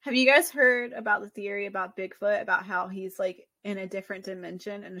 Have you guys heard about the theory about Bigfoot, about how he's like in a different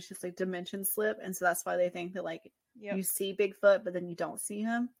dimension and it's just like dimension slip, and so that's why they think that like you see Bigfoot but then you don't see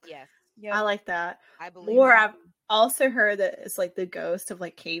him? Yes. Yep. I like that. I believe. Or I've also heard that it's like the ghost of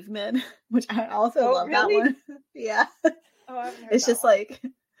like cavemen, which I also love that one. Yeah. Oh, I haven't heard it's that just one. like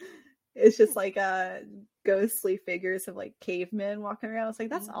it's just like ghostly figures of like cavemen walking around. It's like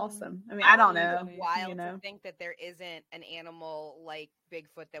that's awesome. I mean, I don't know. It's wild to think that there isn't an animal like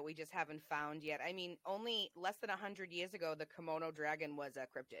Bigfoot that we just haven't found yet. I mean, only less than 100 years ago, the Komodo dragon was a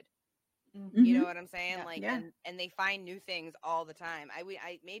cryptid. You know what I'm saying? And they find new things all the time.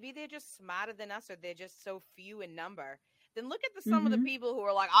 I maybe they're just smarter than us, or they're just so few in number. Then look at some of the people who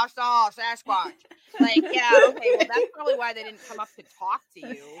are like, I saw a Sasquatch. Like, yeah, okay, well, that's probably why they didn't come up to talk to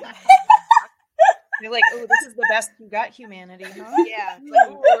you. You're like, oh, this is the best you got, humanity, huh? Yeah. It's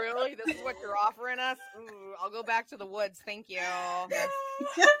like, oh, really? This is what you're offering us? Ooh, I'll go back to the woods. Thank you.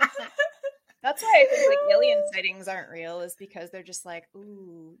 That's why I think like alien sightings aren't real, is because they're just like,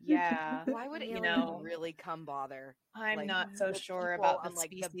 ooh, yeah. Why would aliens really come bother? I'm like, not so sure about the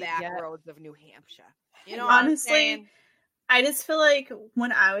like the back roads of New Hampshire. You know, honestly, I just feel like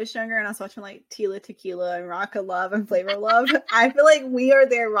when I was younger and I was watching like Tila Tequila and Rock of Love and Flavor of Love, I feel like we are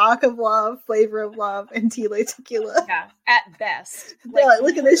their Rock of Love, Flavor of Love, and Tila Tequila. Yeah, at best. They're like,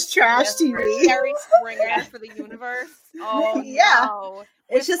 look at this trash TV. Jerry Springer for the universe. Oh, yeah. No.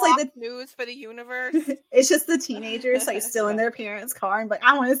 It's just like the news for the universe. It's just the teenagers like still in their parents' car and like,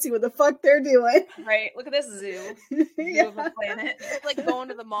 I want to see what the fuck they're doing. Right. Look at this zoo. Zoo of a planet. It's like going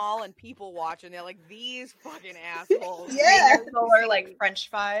to the mall and people watching. They're like, these fucking assholes. Yeah. Or like French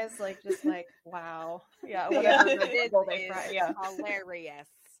fries. Like, just like, wow. Yeah. Whatever. Yeah. Hilarious.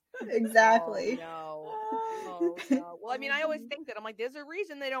 Exactly. Oh, no. Well, I mean, I always think that. I'm like, there's a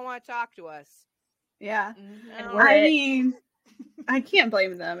reason they don't want to talk to us. Yeah. I mean, I can't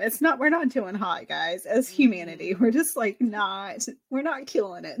blame them. We're not doing hot, guys. As humanity, we're just like we're not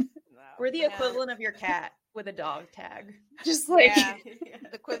killing it. We're the equivalent of your cat with a dog tag. Just like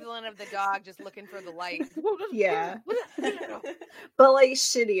the equivalent of the dog just looking for the light. Yeah. But like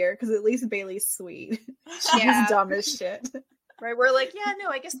shittier, because at least Bailey's sweet. She's dumb as shit. Right, we're like, yeah, no,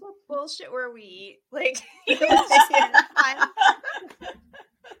 I guess we'll bullshit where we eat. Like,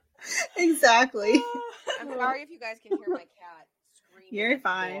 exactly. I'm sorry if you guys can hear my cat screaming. You're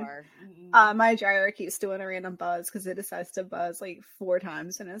fine. My dryer keeps doing a random buzz because it decides to buzz like 4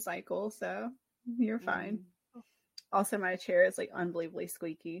 times in a cycle, so you're fine. Also, my chair is like unbelievably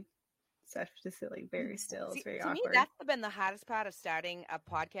squeaky, so I have to sit like very still. It's very awkward. To me, that's been the hottest part of starting a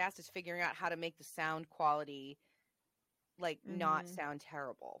podcast, is figuring out how to make the sound quality like not sound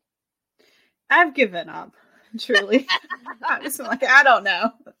terrible. I've given up, truly. I'm just like, I don't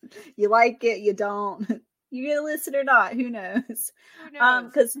know. You like it, you don't. You gonna listen or not? Who knows?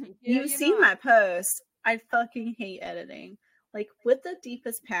 Because you've seen my post. I fucking hate editing, like with the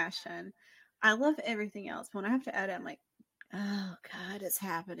deepest passion. I love everything else. When I have to edit, I'm like, oh god, it's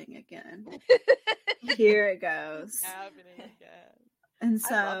happening again. Here it goes. Happening again. And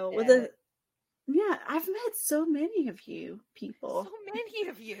so yeah, I've met so many of you people. So many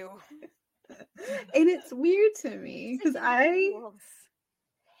of you. And it's weird to me because I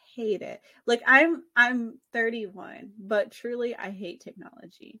hate it. Like I'm 31, but truly I hate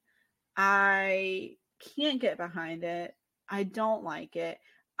technology. I can't get behind it. I don't like it.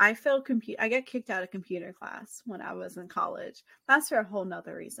 I got kicked out of computer class when I was in college. That's for a whole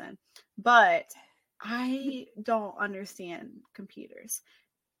nother reason. But I don't understand computers.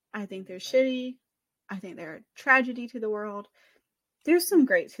 I think they're shitty. I think they're a tragedy to the world. There's some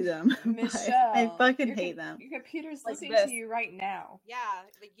great to them. Michelle, I fucking hate them. Your computer's listening to you right now. Yeah,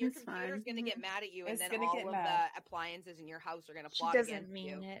 like your computer's going to get mad at you, and then all of the appliances in your house are going to plot against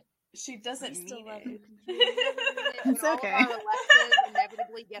you. She doesn't mean it. It's okay. All of our Alexas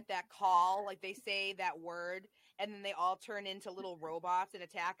inevitably get that call, like they say that word, and then they all turn into little robots and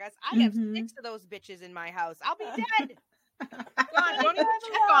attack us. I have 6 of those bitches in my house. I'll be dead. God, don't even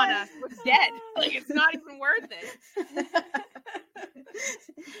check on us. We're dead. Like, it's not even worth it.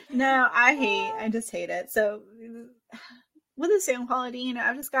 No, I just hate it. So with the sound quality,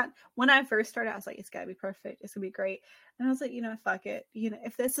 I've just when I first started, I was like, it's gotta be perfect. It's gonna be great. And I was like, fuck it.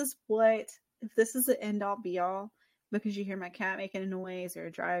 If this is the end all be all, because you hear my cat making a noise or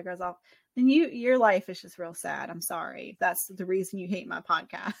a dryer goes off, then your life is just real sad. I'm sorry. That's the reason you hate my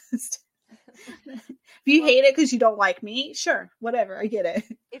podcast. If you hate it because you don't like me, sure, whatever, I get it.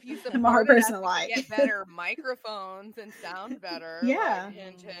 If you I'm a hard person to like, get better microphones and sound better,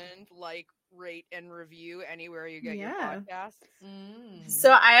 like, rate and review anywhere you get your podcasts.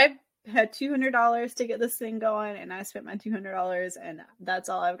 So I had $200 to get this thing going, and I spent my $200, and that's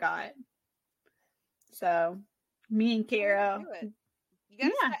all I've got. So me and Kara. You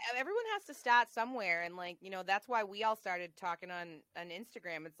gotta everyone has to start somewhere, and that's why we all started talking on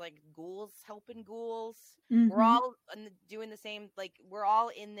Instagram. It's like ghouls helping ghouls. We're all doing the same, we're all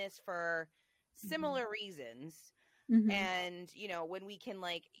in this for similar reasons. And when we can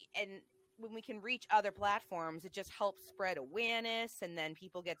when we can reach other platforms, it just helps spread awareness, and then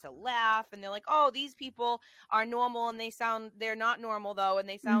people get to laugh, and they're like, oh, these people are normal, and they're not normal though, and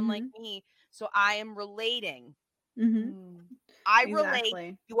they sound like me, so I am relating. I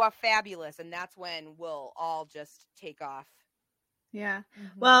relate. You are fabulous, and that's when we'll all just take off. Yeah.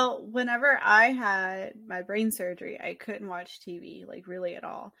 Well, whenever I had my brain surgery, I couldn't watch TV really at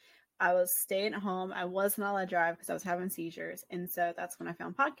all. I was staying at home. I wasn't allowed to drive because I was having seizures, and so that's when I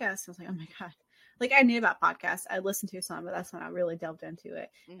found podcasts. I was like, oh my god! I knew about podcasts. I listened to some, but that's when I really delved into it.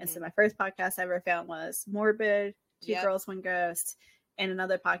 And so my first podcast I ever found was Morbid, Two Girls, One Ghost. And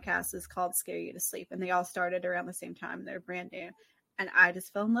another podcast is called Scare You to Sleep. And they all started around the same time. They're brand new. And I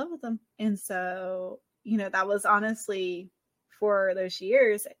just fell in love with them. And so, that was honestly for those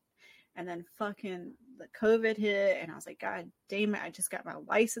years. And then fucking the COVID hit. And I was like, God damn it. I just got my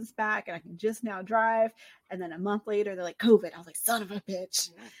license back and I can just now drive. And then a month later, they're like, COVID. I was like, son of a bitch.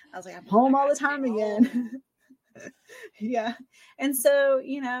 I was like, I'm home all the time again. Yeah. And so,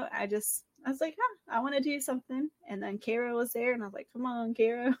 I just I was like, I want to do something. And then Kara was there, and I was like, come on,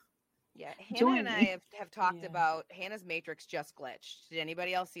 Kara. Yeah, Hannah and I have talked about Hannah's Matrix just glitched. Did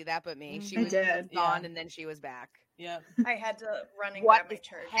anybody else see that but me? She was gone and then she was back. Yep. I had to run and grab my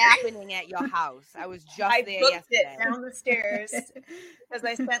charger. What is happening at your house? I was just there yesterday. It down the stairs because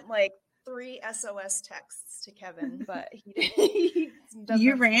I sent like 3 SOS texts to Kevin, but he didn't.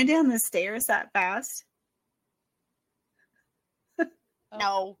 You ran down the stairs that fast?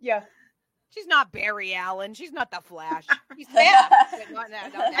 No. Yeah. She's not Barry Allen. She's not the Flash. She's fast, but not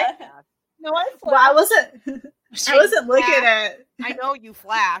that fast. No, I flashed. Well, I wasn't looking at. I know you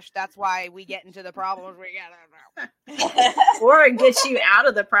flashed. That's why we get into the problems we get. Or get you out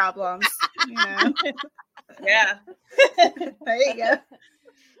of the problems. You know? Yeah. There you go.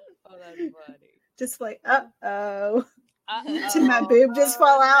 Oh, that's funny. Just like, uh-oh. Did my boob just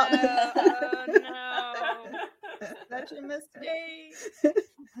fall out? No. Oh, no. Such a mistake.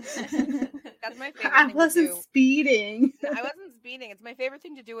 That's my favorite I thing wasn't to do. speeding. I wasn't speeding. It's my favorite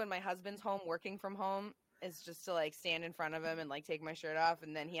thing to do when my husband's home working from home is just to like stand in front of him and like take my shirt off,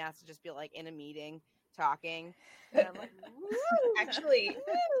 and then he has to just be like in a meeting talking. And I'm like, actually,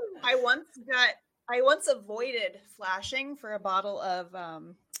 I once avoided flashing for a bottle of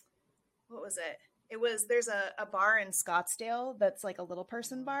what was it? There's a bar in Scottsdale that's like a little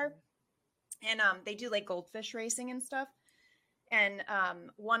person bar. And they do like goldfish racing and stuff. And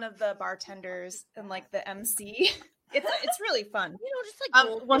one of the bartenders and like the MC, it's really fun. you know, just like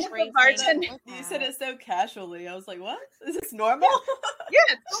goldfish one of the racing. bartenders. You said it so casually. I was like, what? Is this normal? Yeah,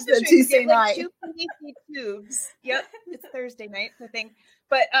 it's Just a goldfish racing. Tuesday They have, like, night. 2 PVC tubes. Yep, it's Thursday night, I think.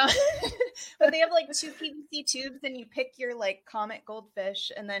 But but they have like 2 PVC tubes, and you pick your like comet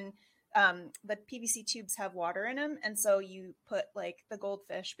goldfish, and then the PVC tubes have water in them, and so you put like the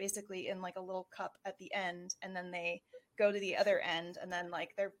goldfish basically in like a little cup at the end, and then they go to the other end, and then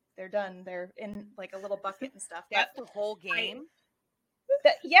like they're done. They're in like a little bucket and stuff. That's the whole game.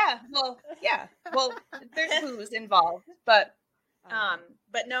 Well, there's booze involved, but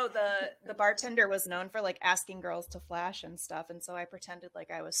no, the bartender was known for like asking girls to flash and stuff, and so I pretended like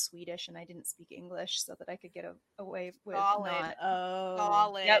I was Swedish and I didn't speak English so that I could get away with not.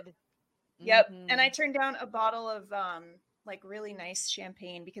 Solid. Yep. And I turned down a bottle of like really nice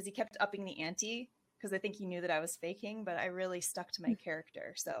champagne because he kept upping the ante because I think he knew that I was faking, but I really stuck to my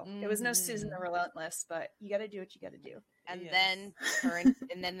character. So it was no Susan the Relentless, but you got to do what you got to do. And then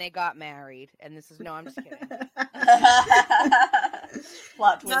then they got married. And this is no, I'm just kidding.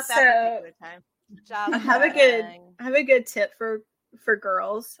 Plot twist. Not that particular time. I have a good tip for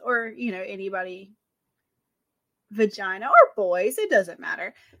girls or anybody, vagina or boys, it doesn't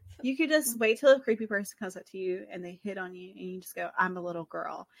matter. You could just wait till a creepy person comes up to you and they hit on you and you just go, I'm a little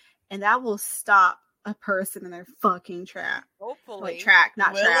girl, and that will stop a person in their fucking track. Hopefully, like track,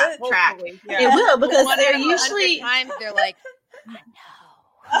 not will trap, it? track. Yeah. It will, because they're usually times they're like, I know.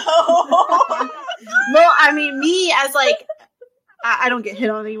 Oh. well, I mean, me as like I don't get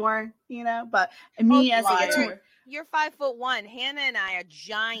hit on anymore, but me as like you're 5'1". Hannah and I are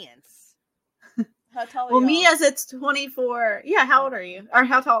giants. How tall are well, you? me as it's 24. Yeah, how old are you? Or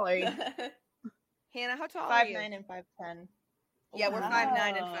how tall are you? Hannah, how tall are you? 5'9" and 5'10". Yeah, we're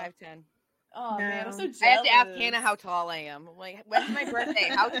 5'9" and 5'10". Oh man, I'm so jealous. I have to ask Hannah how tall I am. I'm like, when's my birthday?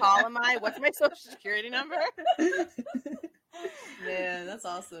 How tall am I? What's my social security number? Man, that's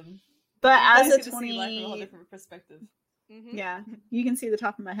awesome. But you as a get to see life from a whole different perspective. Mm-hmm. Yeah, you can see the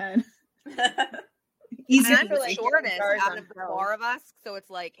top of my head. Easy. I'm the like shortest stars out on of the film. 4 of us, so it's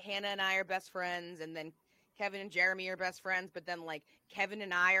like Hannah and I are best friends, and then Kevin and Jeremy are best friends, but then like Kevin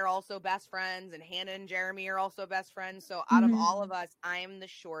and I are also best friends, and Hannah and Jeremy are also best friends. So out of all of us, I am the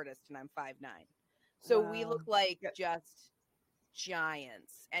shortest, and I'm 5'9". So we look like just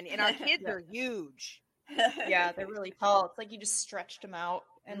giants, and our kids are huge. Yeah, they're really tall. It's like you just stretched them out,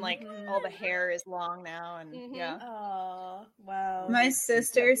 and like all the hair is long now, and yeah. Oh, wow. My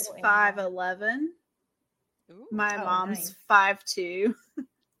sister's 5'11". My mom's 5'2".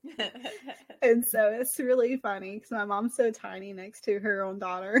 And so it's really funny because my mom's so tiny next to her own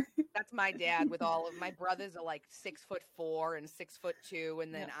daughter. That's my dad with all of my brothers are like 6'4" and 6'2",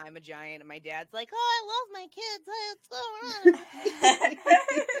 and then I'm a giant, and my dad's like, "Oh, I love my kids.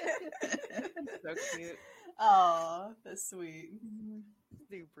 It's so cute." Oh, that's sweet.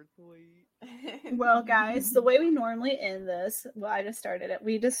 Super sweet. Well, guys, the way we normally end this, I just started it.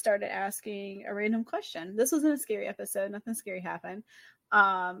 We just started asking a random question. This wasn't a scary episode. Nothing scary happened.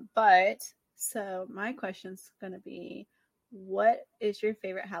 But so my question's going to be, what is your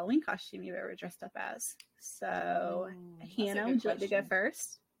favorite Halloween costume you've ever dressed up as? So, Hannah, would you like to go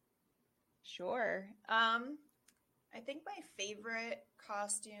first? Sure. I think my favorite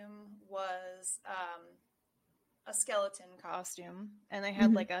costume was a skeleton costume, and they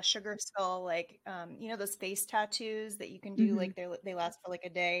had like a sugar skull, like you know, those face tattoos that you can do, like they last for like a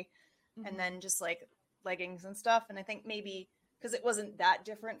day, and then just like leggings and stuff. And I think maybe because it wasn't that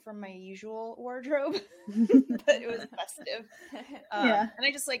different from my usual wardrobe, but it was festive. And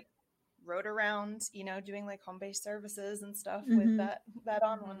I just like rode around, you know, doing like home-based services and stuff with that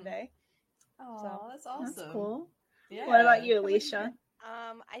on one day. Oh, so that's awesome. That's cool. Yeah. What about you, Alicia?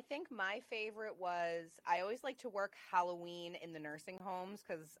 I think my favorite was, I always like to work Halloween in the nursing homes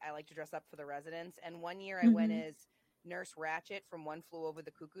because I like to dress up for the residents. And one year I went as Nurse Ratchet from One Flew Over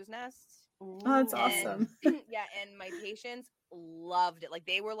the Cuckoo's Nest. Oh, that's awesome. Yeah, and my patients loved it. Like,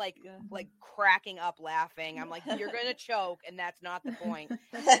 they were like cracking up laughing. I'm like, you're gonna choke, and that's not the point.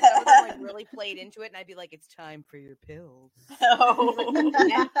 Some of them like really played into it, and I'd be like, it's time for your pills. Oh,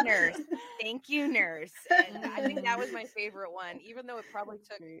 yes, nurse. Thank you, nurse. And I think that was my favorite one, even though it probably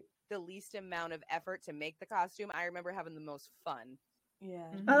took the least amount of effort to make the costume. I remember having the most fun.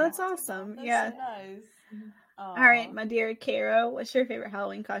 Yeah. Oh, that's awesome. That's yeah. so nice. All right, my dear Caro, what's your favorite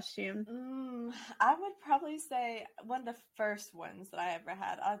Halloween costume? I would probably say one of the first ones that I ever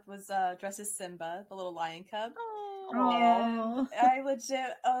had. I was dressed as Simba, the little lion cub. Oh, I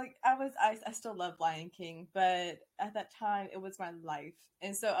legit, I still love Lion King, but at that time it was my life,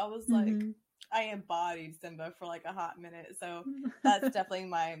 and so I was like, I embodied Simba for like a hot minute. So that's definitely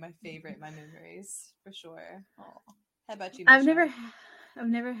my favorite, my memories for sure. How about you, Michelle? I've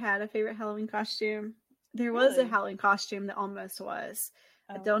never had a favorite Halloween costume. There was a Halloween costume that almost was.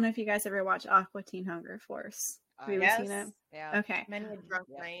 I don't know if you guys ever watched Aqua Teen Hunger Force. Have you ever seen it? Yeah. Okay. Many a drunk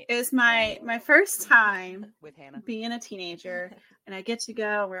night. It was my first time with Hannah being a teenager, and I get to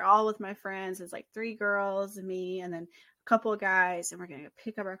go. We're all with my friends. It's like 3 girls and me, and then a couple of guys, and we're gonna go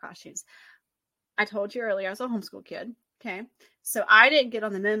pick up our costumes. I told you earlier I was a homeschool kid. Okay, so I didn't get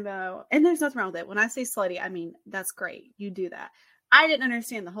on the memo, and there's nothing wrong with it. When I say slutty, I mean that's great. You do that. I didn't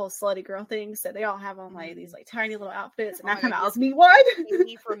understand the whole slutty girl thing, so they all have on like these like tiny little outfits, and I come out as Meatwad.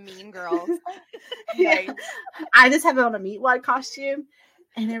 Me from Mean Girls. Yeah. I just have it on a Meatwad costume,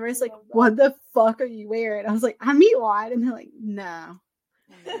 and everybody's like, "What the fuck are you wearing?" I was like, "I'm Meatwad," and they're like, "No."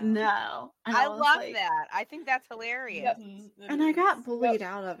 I love that. I think that's hilarious. And I got bullied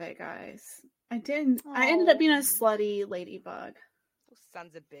out of it, guys. I didn't. I ended up being a slutty ladybug. Those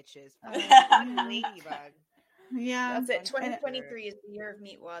sons of bitches. Ladybug. Yeah, that's it. 2023 is the year of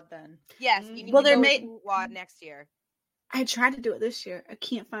Meatwad. Then yes, you need to go Meatwad next year. I tried to do it this year. I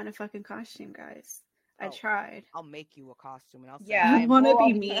can't find a fucking costume, guys. I tried. I'll make you a costume, and I'll say, I want to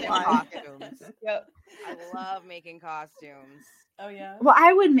be Meatwad. Yep, I love making costumes. Oh yeah. Well,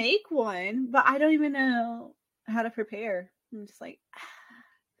 I would make one, but I don't even know how to prepare. I'm just like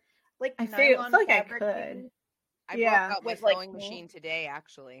I feel like I could. I broke out my sewing machine today,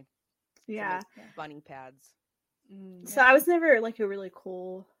 actually. Yeah, bunny pads. So I was never like a really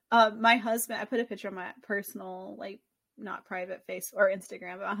cool. My husband, I put a picture on my personal, like not private face or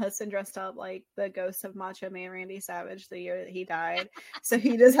Instagram, but my husband dressed up like the ghost of Macho Man Randy Savage the year that he died. So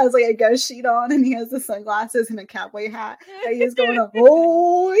he just has like a ghost sheet on, and he has the sunglasses and a cowboy hat. And he's going up,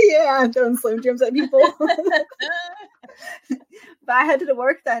 oh yeah, throwing Slim Jims at people. But I had to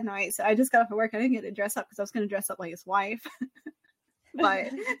work that night, so I just got off of work. I didn't get to dress up because I was going to dress up like his wife.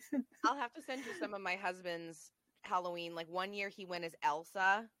 But I'll have to send you some of my husband's Halloween. Like one year he went as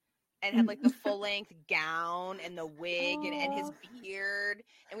Elsa and had like the full length gown and the wig and his beard,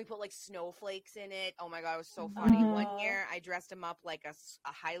 and we put like snowflakes in it. Oh my god, it was so funny. One year I dressed him up like a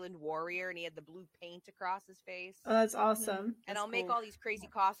Highland warrior, and he had the blue paint across his face. Oh, that's awesome. And I'll make all these crazy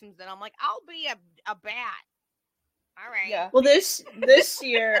costumes, and I'm like, I'll be a bat. All right. Yeah. Well, this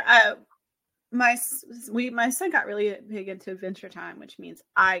year, my son got really big into Adventure Time, which means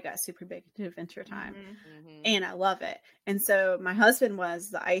I got super big into Adventure Time, and I love it. And so my husband was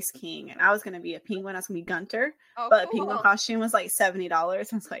the Ice King, and I was going to be a penguin. I was going to be Gunter, but a penguin costume was like $70. I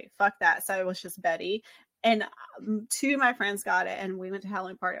was like, fuck that. So I was just Betty. And 2 of my friends got it, and we went to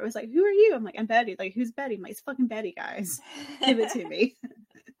Halloween party. I was like, who are you? I'm like, I'm Betty. Like, who's Betty? I'm like, it's fucking Betty, guys. Give it to me.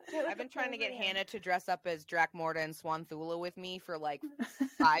 I've been trying to get Hannah to dress up as Dracmorda and Swanthula with me for like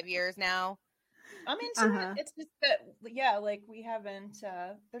 5 years now. I'm into it. It's just that, like we haven't,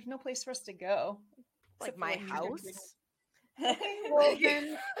 there's no place for us to go. Like my house? Well,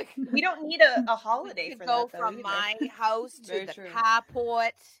 then, we don't need a holiday for go that, from either. my house to the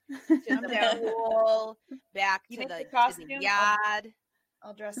carport, to the pool, back to the yard.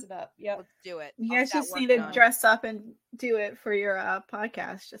 I'll dress it up. Yep. Let's do it. You guys just need to dress up and do it for your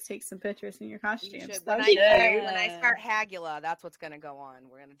podcast. Just take some pictures in your costumes. When I start Hagula, that's what's going to go on.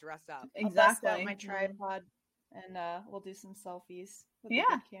 We're going to dress up. Exactly. I'll bust out my tripod. and we'll do some selfies with Yeah.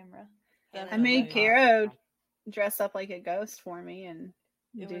 the good camera. I made Caro dress up like a ghost for me and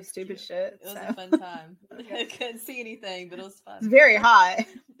do stupid shit. It was a fun time. I couldn't see anything, but it was fun. It's very hot.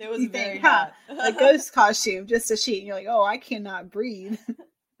 It was very hot. A ghost costume, just a sheet. And you're like, oh, I cannot breathe.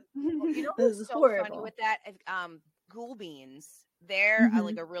 You know this who's is so horrible. funny with that? Ghoul Beans. They're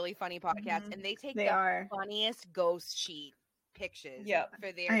like a really funny podcast, and they take the funniest ghost sheet pictures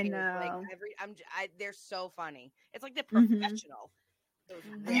for their I know. Like they're so funny. It's like the professional.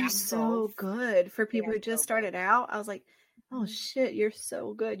 They're so good for people who just started out. I was like, oh shit, you're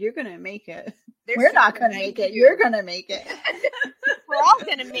so good. You're gonna make it. We're not gonna make it. You're gonna make it. We're all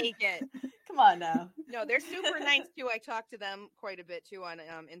gonna make it. Come on now. No, they're super nice too. I talk to them quite a bit too on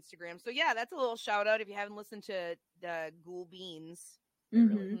Instagram. So yeah, that's a little shout out if you haven't listened to the Ghoul Beans.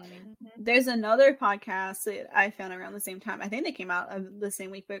 Really funny. There's another podcast that I found around the same time. I think they came out the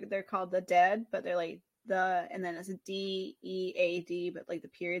same week, but they're called The Dead, but they're like and then it's a DEAD, but like the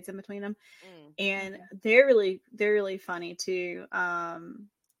periods in between them. And they're really funny too.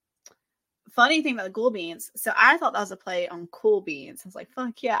 Funny thing about the Ghoul Beans, so I thought that was a play on Cool Beans. I was like,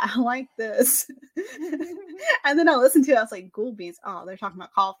 fuck yeah, I like this. And then I listened to it, I was like, Ghoul Beans, oh, they're talking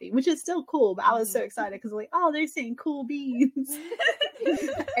about coffee, which is still cool, but I was so excited because like, oh, they're saying cool beans.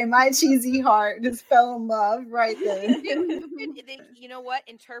 And my cheesy heart just fell in love right there. You know what?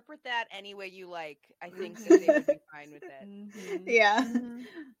 Interpret that any way you like. I think that they would be fine with it. Yeah.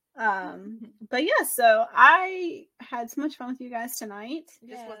 But yeah, so I had so much fun with you guys tonight.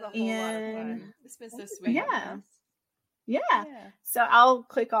 This was a whole lot of fun. It's been so sweet. Yeah. So I'll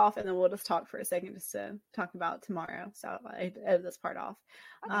click off and then we'll just talk for a second just to talk about tomorrow. So I edit this part off.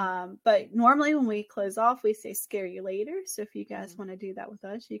 Okay. But normally when we close off, we say scare you later. So if you guys want to do that with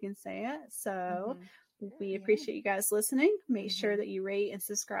us, you can say it. So we appreciate you guys listening. Make sure that you rate and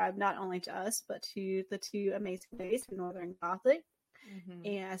subscribe not only to us, but to the two amazing ladies from Northern Gothic.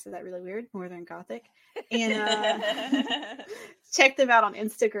 And I said that really weird, Northern Gothic. And check them out on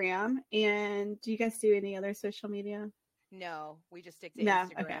Instagram. And do you guys do any other social media? No, we just stick to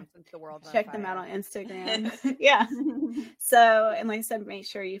Instagram since the world's on fire. Check them out on Instagram. Yeah. So, and like I said, make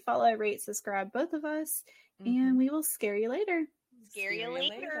sure you follow, rate, subscribe, both of us, and we will scare you later. Scare you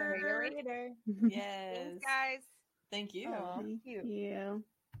later. Yes. Thanks, guys. Thank you. Thank you.